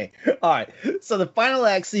 Okay. All right. So the final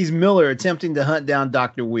act sees Miller attempting to hunt down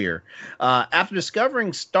Dr. Weir. After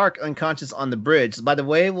discovering Stark unconscious on the bridge. By the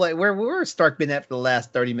way, where Stark been at for the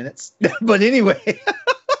last 30 minutes? But anyway.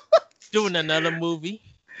 Doing another movie.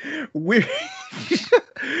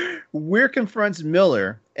 Weir confronts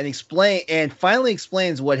Miller and finally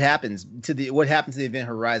explains what happened to the Event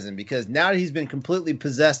Horizon, because now that he's been completely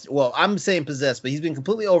possessed, well, I'm saying possessed, but he's been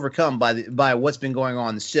completely overcome by what's been going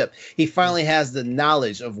on the ship. He finally has the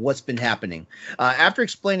knowledge of what's been happening. After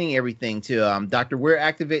explaining everything to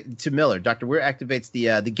Miller, Dr. Weir activates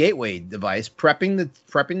the gateway device, prepping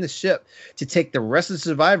the ship to take the rest of the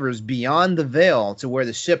survivors beyond the veil to where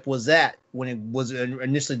the ship was at when it was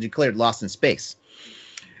initially declared lost in space.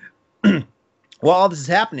 While all this is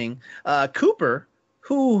happening, Cooper,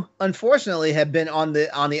 who unfortunately had been on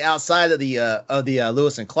the outside of the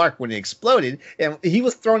Lewis and Clark when it exploded, and he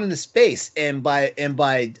was thrown into space, and by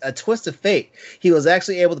a twist of fate, he was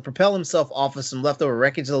actually able to propel himself off of some leftover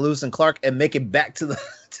wreckage of the Lewis and Clark and make it back to the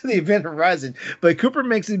Event Horizon. But Cooper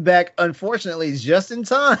makes it back, unfortunately, just in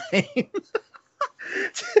time.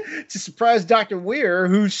 to surprise Dr. Weir,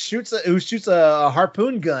 who shoots a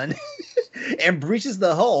harpoon gun and breaches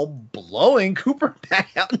the hull, blowing Cooper back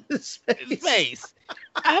out into space.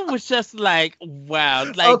 I was just like, wow,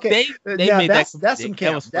 like okay, they now made that's that some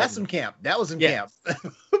camp. That's some camp. That was some yes.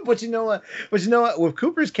 camp. But you know what? With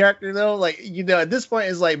Cooper's character though, like at this point,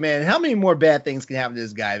 it's like, man, how many more bad things can happen to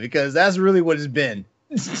this guy? Because that's really what it's been.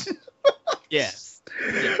 Yes. Yeah.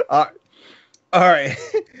 All right.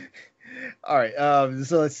 All right.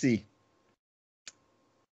 So let's see.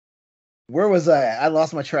 Where was I at? I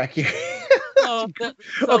lost my track here.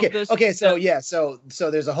 Okay. So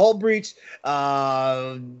there's a hull breach.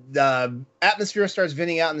 The atmosphere starts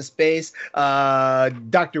venting out into space.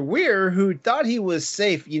 Dr. Weir, who thought he was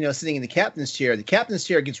safe, sitting in the captain's chair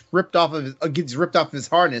gets ripped off of his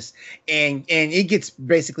harness, and it gets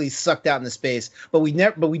basically sucked out into space. But we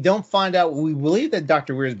don't find out. We believe that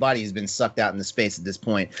Dr. Weir's body has been sucked out into space at this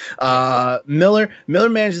point. Miller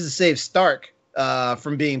manages to save Stark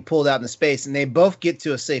from being pulled out into space, and they both get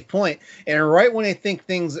to a safe point. And right when they think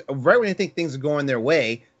things are going their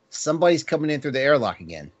way, somebody's coming in through the airlock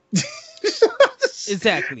again.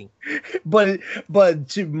 Exactly. But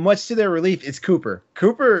much to their relief, it's Cooper.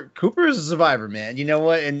 Cooper is a survivor, man. You know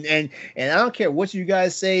what? And I don't care what you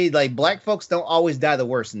guys say. Like, black folks don't always die the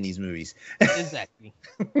worst in these movies. Exactly.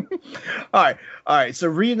 All right. So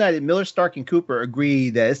reunited, Miller, Stark, and Cooper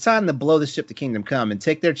agree that it's time to blow the ship to Kingdom Come and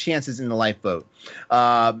take their chances in the lifeboat.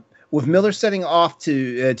 With Miller setting off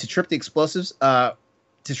to trip the explosives,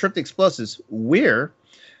 Weir,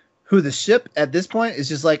 who the ship at this point is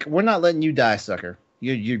just like, we're not letting you die, sucker.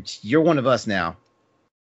 You're one of us now.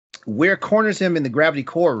 Weir corners him in the gravity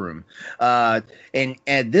core room, and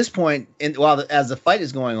at this point, as the fight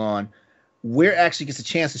is going on, Weir actually gets a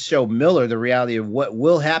chance to show Miller the reality of what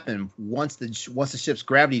will happen once the ship's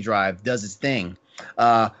gravity drive does its thing.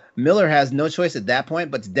 Miller has no choice at that point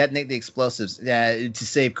but to detonate the explosives to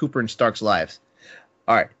save Cooper and Stark's lives.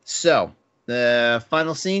 All right, so the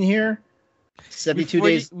final scene here. 72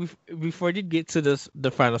 days before you get to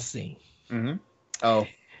the final scene. Mm-hmm. I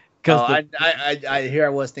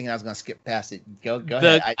was thinking I was gonna skip past it. Go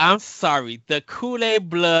ahead. I'm sorry. The Kool-Aid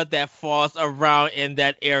blood that falls around in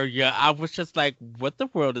that area. I was just like, what the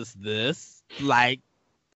world is this? Like,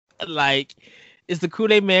 is the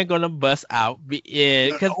Kool-Aid man gonna bust out?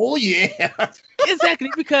 Oh yeah,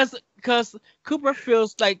 exactly, because Cooper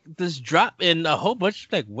feels like this drop in a whole bunch.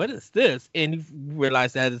 Like, what is this? And you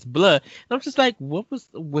realize that it's blood. And I'm just like, was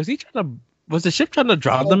he trying to? Was the ship trying to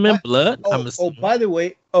drown them in blood? By the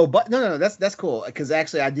way, no, that's cool, because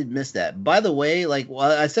actually I did miss that. By the way,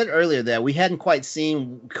 I said earlier that we hadn't quite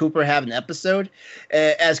seen Cooper have an episode.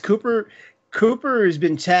 As Cooper has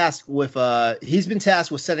been tasked with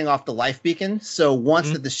setting off the life beacon. So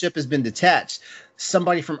once that the ship has been detached,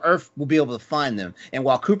 somebody from Earth will be able to find them. And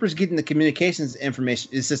while Cooper's getting the communications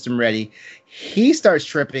information system ready, he starts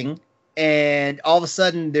tripping. And all of a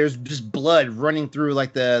sudden, there's just blood running through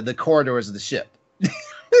like the corridors of the ship,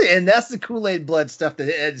 and that's the Kool-Aid blood stuff that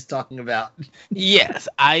Ed is talking about. Yes,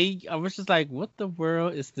 I was just like, what the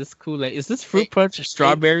world is this Kool-Aid? Is this fruit punch or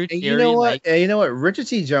strawberry? You know what? You know what? Richard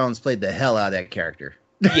T. Jones played the hell out of that character.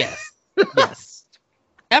 Yes, yes.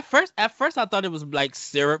 At first, I thought it was like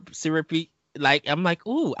syrupy. Like, I'm like,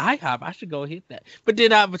 ooh, IHOP, I should go hit that. But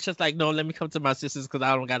then I was just like, no, let me come to my sisters because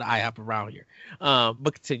I don't got an IHOP around here.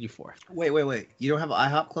 But continue forth. Wait. You don't have an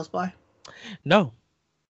IHOP close by? No.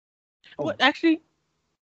 Oh. Well, actually,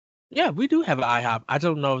 yeah, we do have an IHOP. I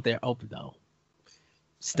don't know if they're open, though.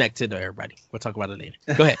 Snack to everybody. We'll talk about it later.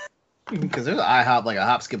 Go ahead. Because there's an IHOP, like a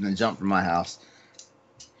hop, skip, and jump from my house.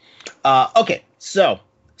 Okay, So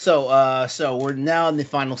we're now in the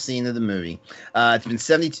final scene of the movie. It's been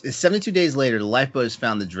 72 days later. The lifeboat has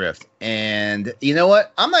found the drift. And you know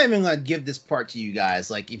what? I'm not even going to give this part to you guys.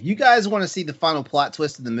 Like, if you guys want to see the final plot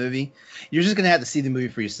twist of the movie, you're just going to have to see the movie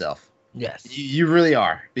for yourself. Yes. You really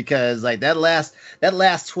are. Because like that last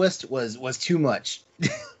twist was too much.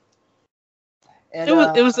 And,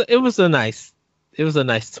 it was a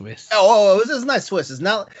nice twist. Oh, it was a nice twist. It's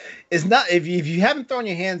not. If you haven't thrown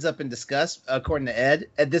your hands up in disgust, according to Ed,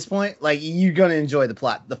 at this point, like, you're gonna enjoy the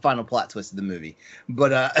final plot twist of the movie.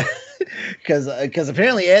 But because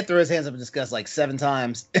apparently Ed threw his hands up in disgust like 7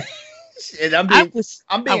 times, and I'm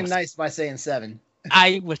being nice by saying 7.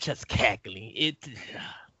 I was just cackling.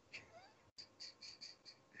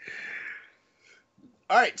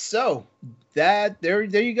 All right, so there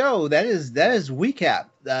you go. That is recap,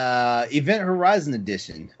 Event Horizon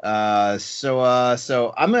edition.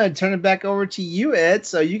 So I'm gonna turn it back over to you, Ed,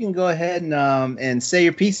 so you can go ahead and say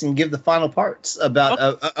your piece and give the final parts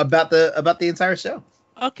about the entire show.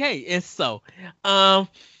 Okay, and so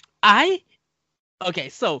I Okay,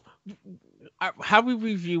 so how we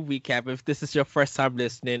review recap, if this is your first time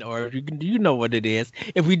listening or you know what it is,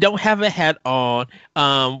 if we don't have a hat on,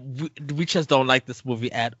 we just don't like this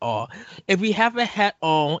movie at all. If we have a hat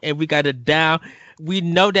on and we got it down, we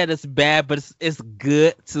know that it's bad, but it's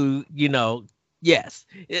good to, yes,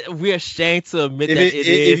 we're ashamed to admit If that it it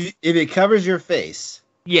is. if it covers your face,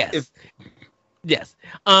 Yes. if Yes.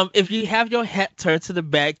 If you have your hat turned to the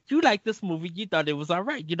back, you like this movie, you thought it was all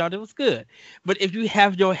right, you thought it was good. But if you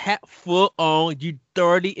have your hat full on, you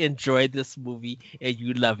thoroughly enjoyed this movie and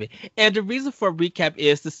you love it. And the reason for recap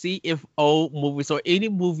is to see if old movies or any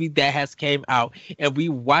movie that has came out and we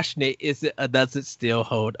watching it, does it still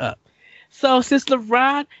hold up? So since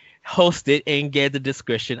LeBron hosted and gave the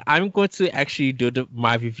description, I'm going to actually do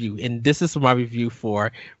my review, and this is my review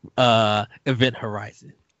for Event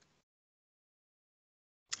Horizon.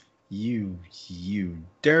 You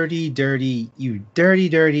dirty.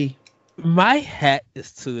 My hat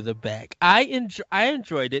is to the back. I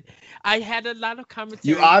enjoyed it. I had a lot of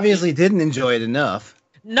commentary. You obviously didn't enjoy it enough.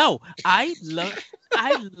 No, I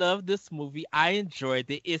love this movie. I enjoyed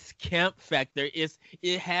it. It's camp factor.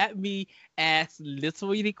 It had me ask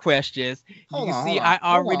literally questions. Hold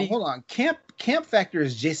on. Camp factor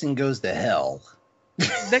is Jason Goes to Hell.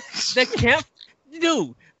 The camp,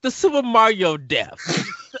 dude. The Super Mario death.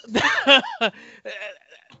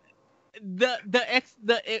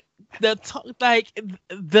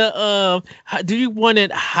 Do you want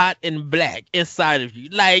it hot and black inside of you?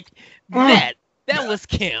 Like that was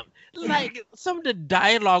camp. Like some of the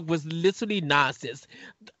dialogue was literally nonsense.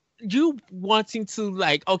 You wanting to,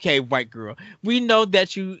 like, okay, white girl, we know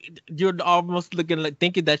that you're almost looking like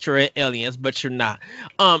thinking that you're aliens, but you're not.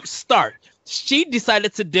 Start. She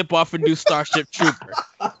decided to dip off and do Starship Trooper.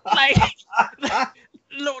 Like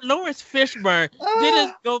Lawrence Fishburne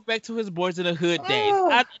didn't go back to his Boys in the Hood days.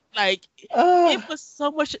 It was so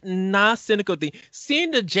much non-cynical thing. Seeing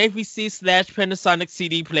the JVC/Panasonic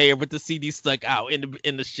CD player with the CD stuck out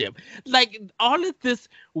in the ship, like all of this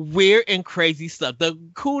weird and crazy stuff. The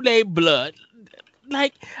Kool-Aid blood,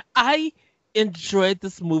 like I enjoyed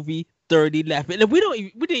this movie. 30 laughing, and we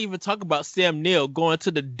didn't even talk about Sam Neill going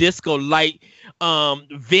to the disco light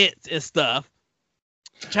vents and stuff,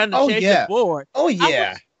 trying to change the board. Oh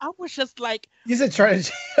yeah, I was just like, you said trying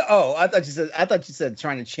to. Oh, I thought you said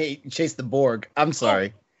trying to chase the Borg. I'm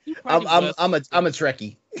sorry. I'm a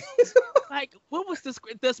Trekkie. Like, what was the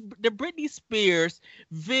Britney Spears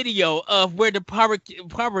video of where the power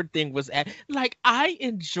thing was at? Like, I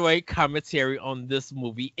enjoyed commentary on this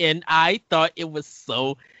movie, and I thought it was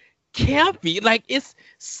so campy. Like, it's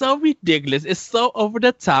so ridiculous, it's so over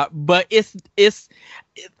the top, but it's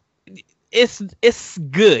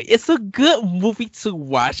good. It's a good movie to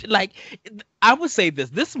watch. Like, I would say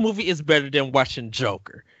this movie is better than watching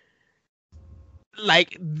Joker.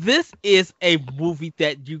 Like, this is a movie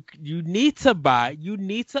that you need to buy, you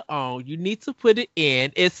need to own, you need to put it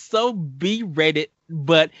in. It's so B-rated,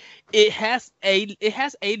 but it has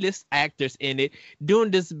A-list actors in it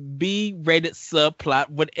doing this B-rated subplot,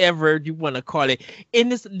 whatever you want to call it.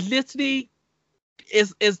 And it's literally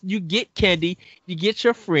is you get candy, you get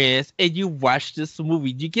your friends, and you watch this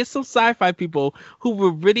movie. You get some sci-fi people who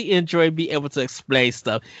will really enjoy being able to explain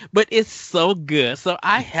stuff. But it's so good, so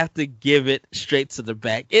I have to give it straight to the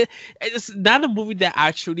back. It's not a movie that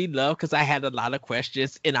I truly love because I had a lot of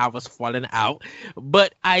questions and I was falling out.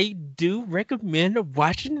 But I do recommend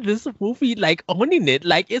watching this movie, like owning it.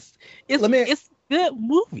 Like it's a good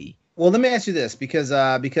movie. Well, let me ask you this, because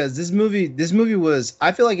this movie was,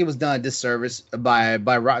 I feel like it was done a disservice by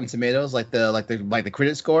Rotten Tomatoes, like the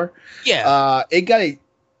critic score. Yeah. It got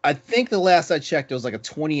I think the last I checked, it was like a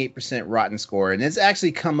 28% Rotten score, and it's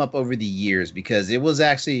actually come up over the years because it was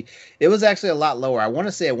actually a lot lower. I want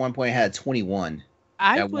to say at one point it had 21.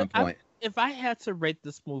 If I had to rate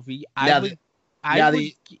this movie,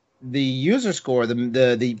 the user score,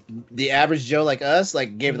 the average Joe like us,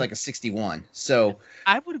 like gave it like a 61. So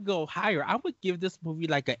I would go higher. I would give this movie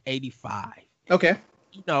like an 85. Okay.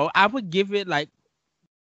 I would give it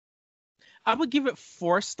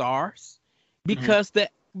 4 stars because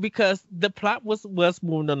because the plot was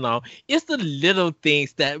moving along. It's the little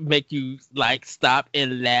things that make you like stop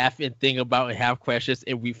and laugh and think about and have questions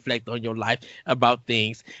and reflect on your life about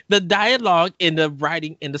things. The dialogue and the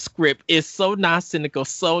writing in the script is so non-cynical,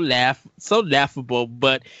 so laughable,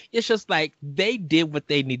 but it's just like they did what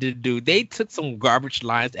they needed to do. They took some garbage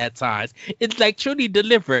lines at times. It's like truly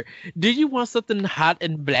delivered. Do you want something hot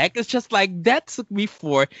and black? It's just like that took me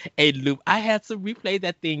for a loop. I had to replay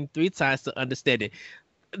that thing 3 times to understand it.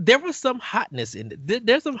 there was some hotness in it.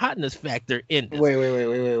 There's some hotness factor in this.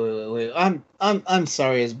 Wait. I'm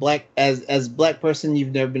sorry. As black person,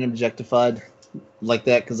 you've never been objectified like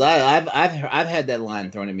that? Because I've had that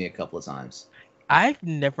line thrown at me a couple of times. I've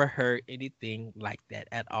never heard anything like that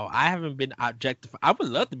at all. I haven't been objectified. I would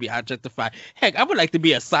love to be objectified. Heck, I would like to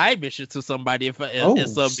be a side mission to somebody if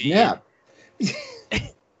snap.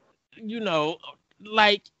 You know,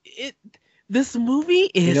 like it. This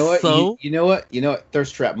movie is you know what? so. You know what?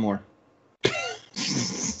 Thirst trap more.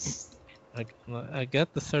 I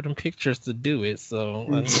got the certain pictures to do it,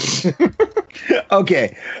 so.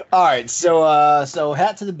 Okay, all right. So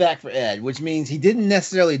hat to the back for Ed, which means he didn't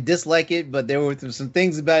necessarily dislike it, but there were some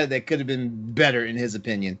things about it that could have been better in his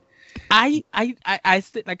opinion. I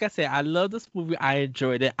like I said, I love this movie. I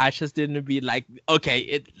enjoyed it. I just didn't be like, okay,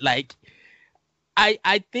 it like.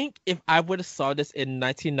 I think if I would have saw this in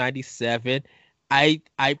 1997, I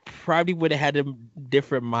probably would have had a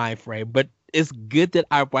different mind frame. But it's good that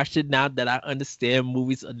I watched it now that I understand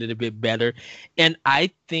movies a little bit better, and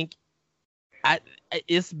I think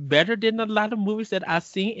it's better than a lot of movies that I've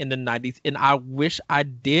seen in the 90s. And I wish I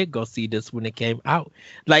did go see this when it came out.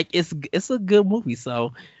 Like it's a good movie.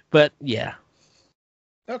 So, but yeah.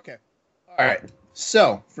 Okay. All right.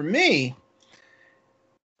 So for me,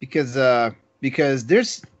 because to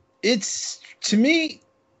me,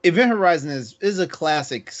 Event Horizon is a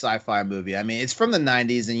classic sci-fi movie. I mean, it's from the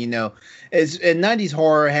 90s, and 90s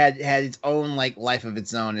horror had its own like life of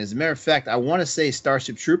its own. As a matter of fact, I want to say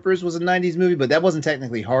Starship Troopers was a 90s movie, but that wasn't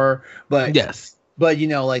technically horror. But yes, but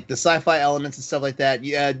like the sci-fi elements and stuff like that.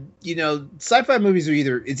 Yeah, sci-fi movies are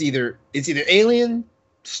either Alien,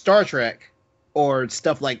 Star Trek, or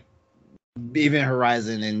stuff like Event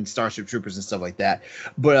Horizon and Starship Troopers and stuff like that.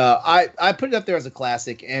 But I put it up there as a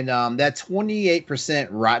classic, and that 28%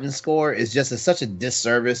 Rotten score is just such a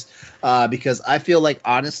disservice because I feel like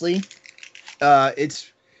honestly, it's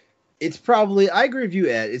probably, I agree with you,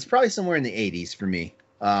 Ed. It's probably somewhere in the 80s for me.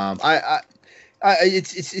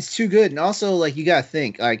 It's too good, and also like you gotta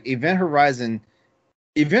think like Event Horizon,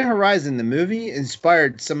 the movie,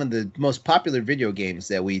 inspired some of the most popular video games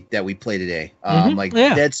that we play today.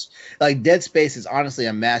 Dead Space is honestly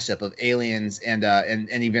a mashup of Aliens and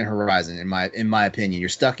Event Horizon in my opinion. You're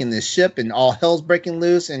stuck in this ship and all hell's breaking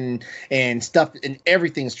loose and stuff and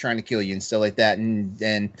everything's trying to kill you and stuff like that. And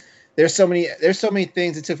there's so many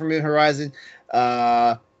things it took from Event Horizon.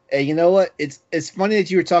 And you know what? It's funny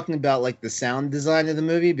that you were talking about like the sound design of the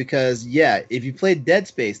movie because if you played Dead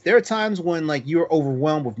Space, there are times when like you're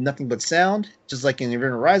overwhelmed with nothing but sound, just like in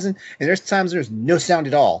Event Horizon, and there's times there's no sound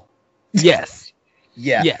at all. Yes.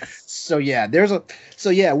 Yeah. Yes. So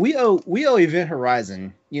we owe Event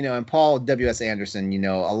Horizon, and Paul W.S. Anderson,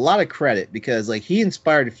 a lot of credit because like he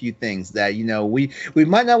inspired a few things that we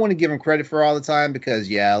might not want to give him credit for all the time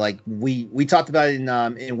because like we talked about it in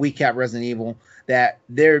WeCap Resident Evil. That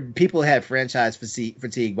people had franchise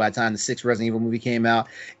fatigue by the time the 6th Resident Evil movie came out,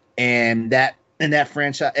 and that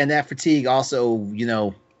franchise and that fatigue also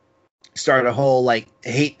started a whole like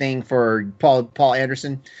hate thing for Paul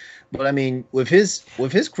Anderson. But I mean, with his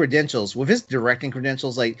credentials, with his directing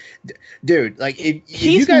credentials, like, dude, like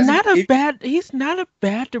he's not a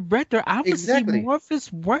bad director. I would see more of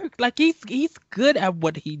his work. Like he's good at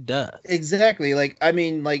what he does. Exactly. Like I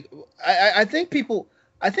mean, like I think people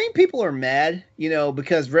are mad,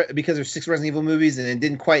 because there's 6 Resident Evil movies and it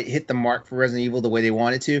didn't quite hit the mark for Resident Evil the way they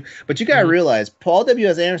wanted to. But you gotta realize Paul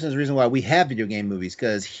W.S. Anderson is the reason why we have video game movies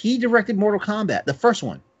because he directed Mortal Kombat, the first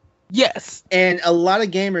one. Yes. And a lot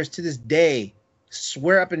of gamers to this day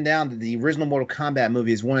swear up and down that the original Mortal Kombat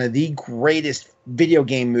movie is one of the greatest video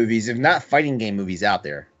game movies, if not fighting game movies out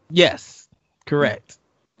there. Yes. Correct.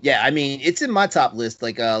 Yeah, I mean, it's in my top list.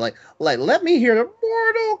 Like, let me hear the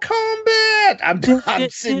Mortal Kombat. I'm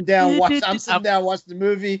sitting down watching the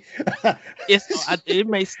movie. It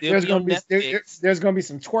may still there's gonna be Netflix. There's gonna be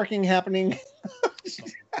some twerking happening.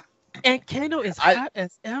 And Kano is hot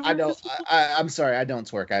as ever. I know. I'm sorry, I don't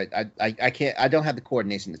twerk. I can't. I don't have the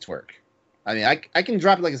coordination to twerk. I mean, I can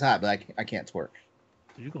drop it like it's hot, but I can't twerk.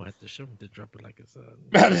 You're gonna have to show me to drop it like it's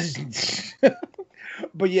hot.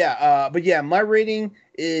 But yeah, my rating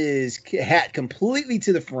is hat completely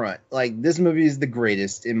to the front. Like this movie is the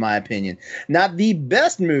greatest in my opinion. Not the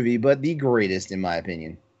best movie, but the greatest in my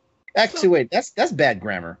opinion. Actually, wait, that's bad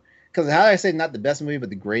grammar. Because how did I say not the best movie, but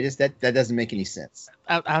the greatest? That doesn't make any sense.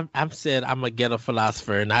 I've said I'm a ghetto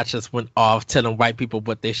philosopher, and I just went off telling white people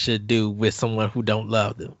what they should do with someone who don't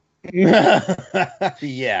love them.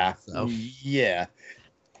 Yeah. So. Yeah.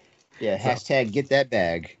 Yeah. Hashtag get that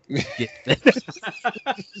bag.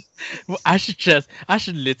 Well, I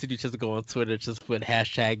should literally just go on Twitter, just put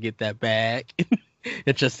hashtag get that bag.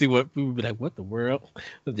 and just see what people be like. What the world?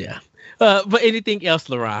 Yeah. But anything else,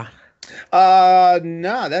 Laurent?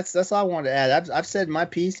 No, that's all I wanted to add. I've said my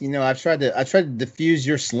piece. You know, I tried to diffuse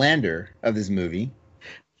your slander of this movie.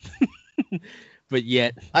 But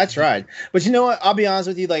yet, I tried, but you know what? I'll be honest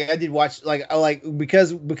with you. Like I did watch,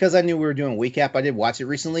 because I knew we were doing a recap. I did watch it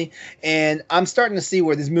recently, and I'm starting to see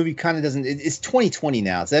where this movie kind of doesn't. It's 2020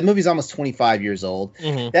 now, so that movie's almost 25 years old.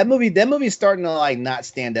 mm-hmm. That movie is starting to like not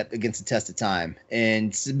stand up against the test of time.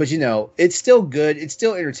 But you know, it's still good. It's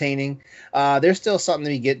still entertaining. There's still something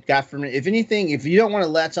to be got from it. If anything, if you don't want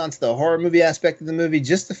to latch onto the horror movie aspect of the movie,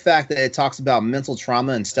 just the fact that it talks about mental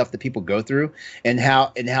trauma and stuff that people go through, and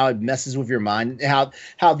how it messes with your mind,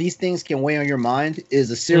 how these things can weigh on your mind is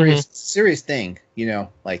a serious thing, you know,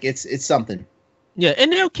 like it's something. Yeah,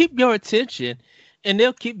 and they'll keep your attention, and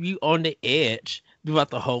they'll keep you on the edge throughout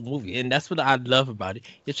the whole movie, and that's what I love about it.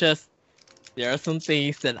 It's just there are some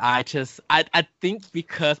things that I think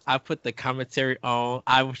because I put the commentary on,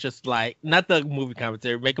 I was just like, not the movie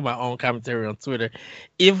commentary, making my own commentary on Twitter.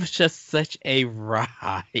 It was just such a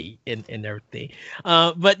ride and everything.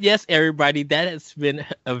 But yes, everybody, that has been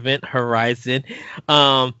Event Horizon.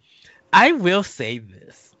 I will say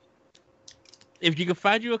this. If you can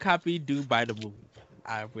find you a copy, do buy the movie.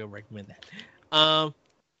 I will recommend that.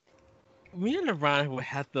 Me and LeBron will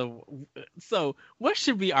have to. So, what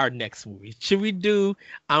should be our next movie? Should we do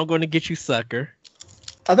I'm Gonna Get You, Sucker?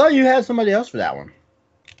 I thought you had somebody else for that one.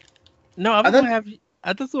 No, I just gonna have.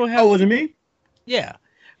 Oh, was it me? Yeah,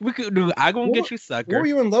 we could do I'm Gonna Get You, Sucker. What were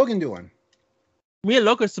you and Logan doing? Me and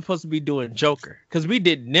Logan are supposed to be doing Joker because we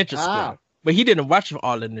did Ninja Scroll, but he didn't watch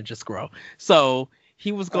all of Ninja Scroll, so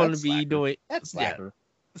he was going to be doing. That's slacker.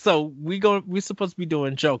 Yeah. So we're supposed to be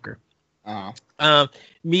doing Joker.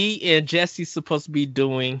 Me and Jesse's supposed to be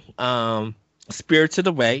doing Spirited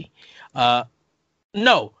Away.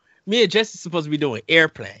 No, me and Jesse's supposed to be doing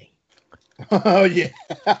Airplane. Oh yeah.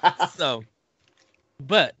 So,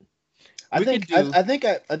 but I think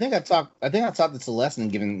I talked to Celeste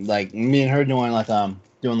and giving like me and her doing like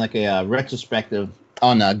a retrospective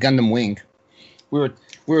on Gundam Wing. We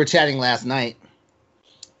were chatting last night,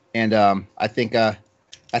 and I think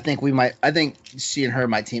she and her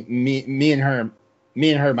might team me and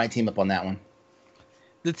her might team up on that one.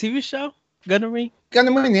 The TV show Gundam Wing,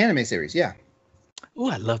 the anime series, yeah. Oh,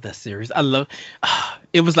 I love that series.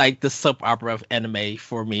 It was like the soap opera of anime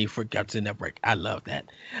for me for Cartoon Network. I love that.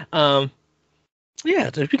 Yeah,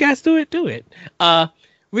 so if you guys do it.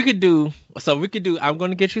 We could do I'm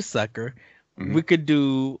Gonna Get You, Sucker. Mm-hmm. We could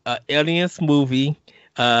do Aliens movie,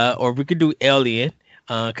 or we could do Alien,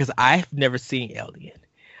 because I've never seen Alien.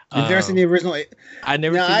 You've never seen the original? I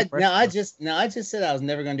never. I just said I was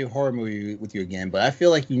never going to do a horror movie with you again, but I feel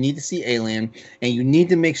like you need to see Alien, and you need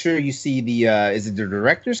to make sure you see the is it the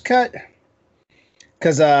director's cut?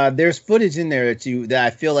 Because there's footage in there that I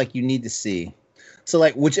feel like you need to see. So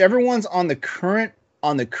like whichever one's on the current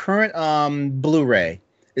Blu-ray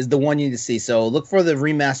is the one you need to see. So look for the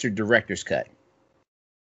remastered director's cut.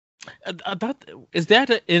 Is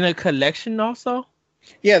that in a collection also?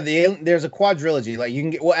 Yeah, there's a quadrilogy. Like you can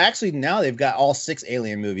get. Well, actually, now they've got all 6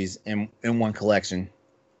 Alien movies in one collection.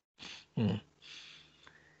 Yeah.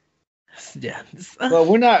 But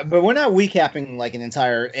we're not recapping like an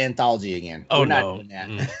entire anthology again. Oh, we're no. not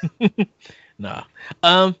doing that. No.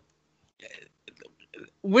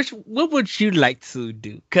 What would you like to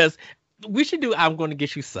do? Because we should do I'm Gonna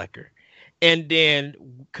Get You, Sucker, and then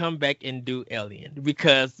come back and do Alien,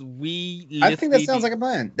 because I think that sounds like a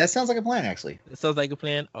plan. That sounds like a plan, actually. It sounds like a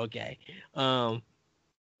plan. Okay.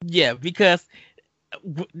 Yeah, because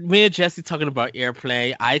me and Jesse talking about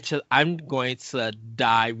Airplane, I'm going to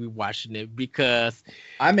die rewatching it, because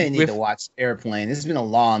I may need to watch Airplane. This has been a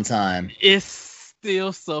long time. It's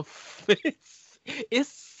still so.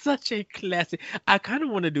 It's such a classic. I kind of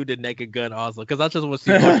want to do the Naked Gun also, because I just want to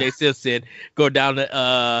see O.J. Simpson go down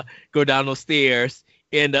those stairs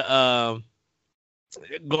and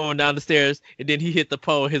going down the stairs, and then he hit the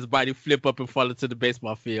pole, his body flip up and fall into the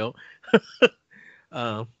baseball field.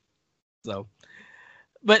 So,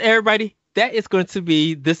 but everybody, that is going to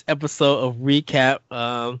be this episode of Recap.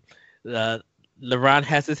 LeRon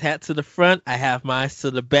has his hat to the front. I have mine to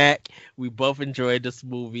the back. We both enjoyed this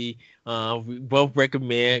movie. We both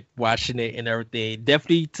recommend watching it and everything.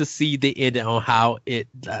 Definitely to see the ending on how it.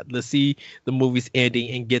 Let's see the movie's ending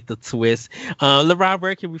and get the twist. LeRon,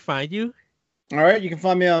 where can we find you? All right, you can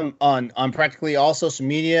find me on practically all social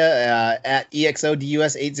media at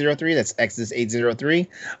EXODUS803. That's Exodus803.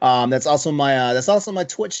 That's also my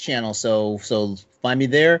Twitch channel. So find me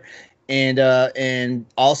there, and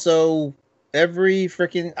also every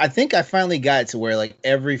freaking. I think I finally got it to where like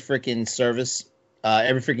every freaking service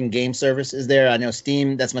Every freaking game service is there. I know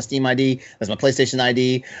Steam. That's my Steam ID. That's my PlayStation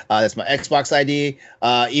ID. That's my Xbox ID.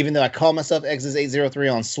 Even though I call myself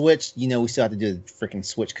Exes803 on Switch, we still have to do the freaking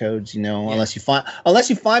Switch codes. Unless you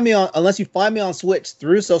find me on Switch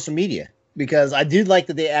through social media, because I do like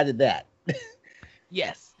that they added that.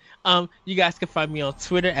 Yes. You guys can find me on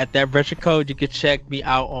Twitter at ThatVeteranCode. You can check me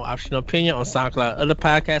out on Optional Opinion on SoundCloud, other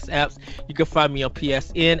podcast apps. You can find me on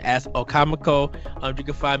PSN as Okamiko. You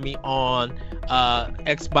can find me on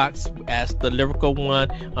Xbox as the Lyrical One.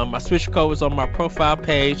 My Switch code is on my profile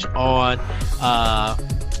page on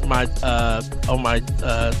my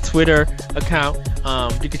Twitter account.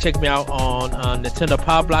 You can check me out on Nintendo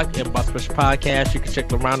Power Block and Boss Push Podcast. You can check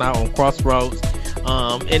Lorana out on Crossroads.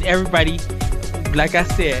 And everybody, like I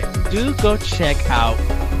said, do go check out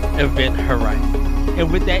Event Horizon.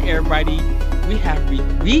 And with that, everybody, we have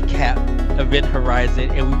recapped Event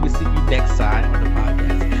Horizon, and we will see you next time on the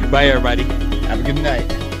podcast. Bye, everybody. Have a good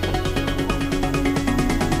night.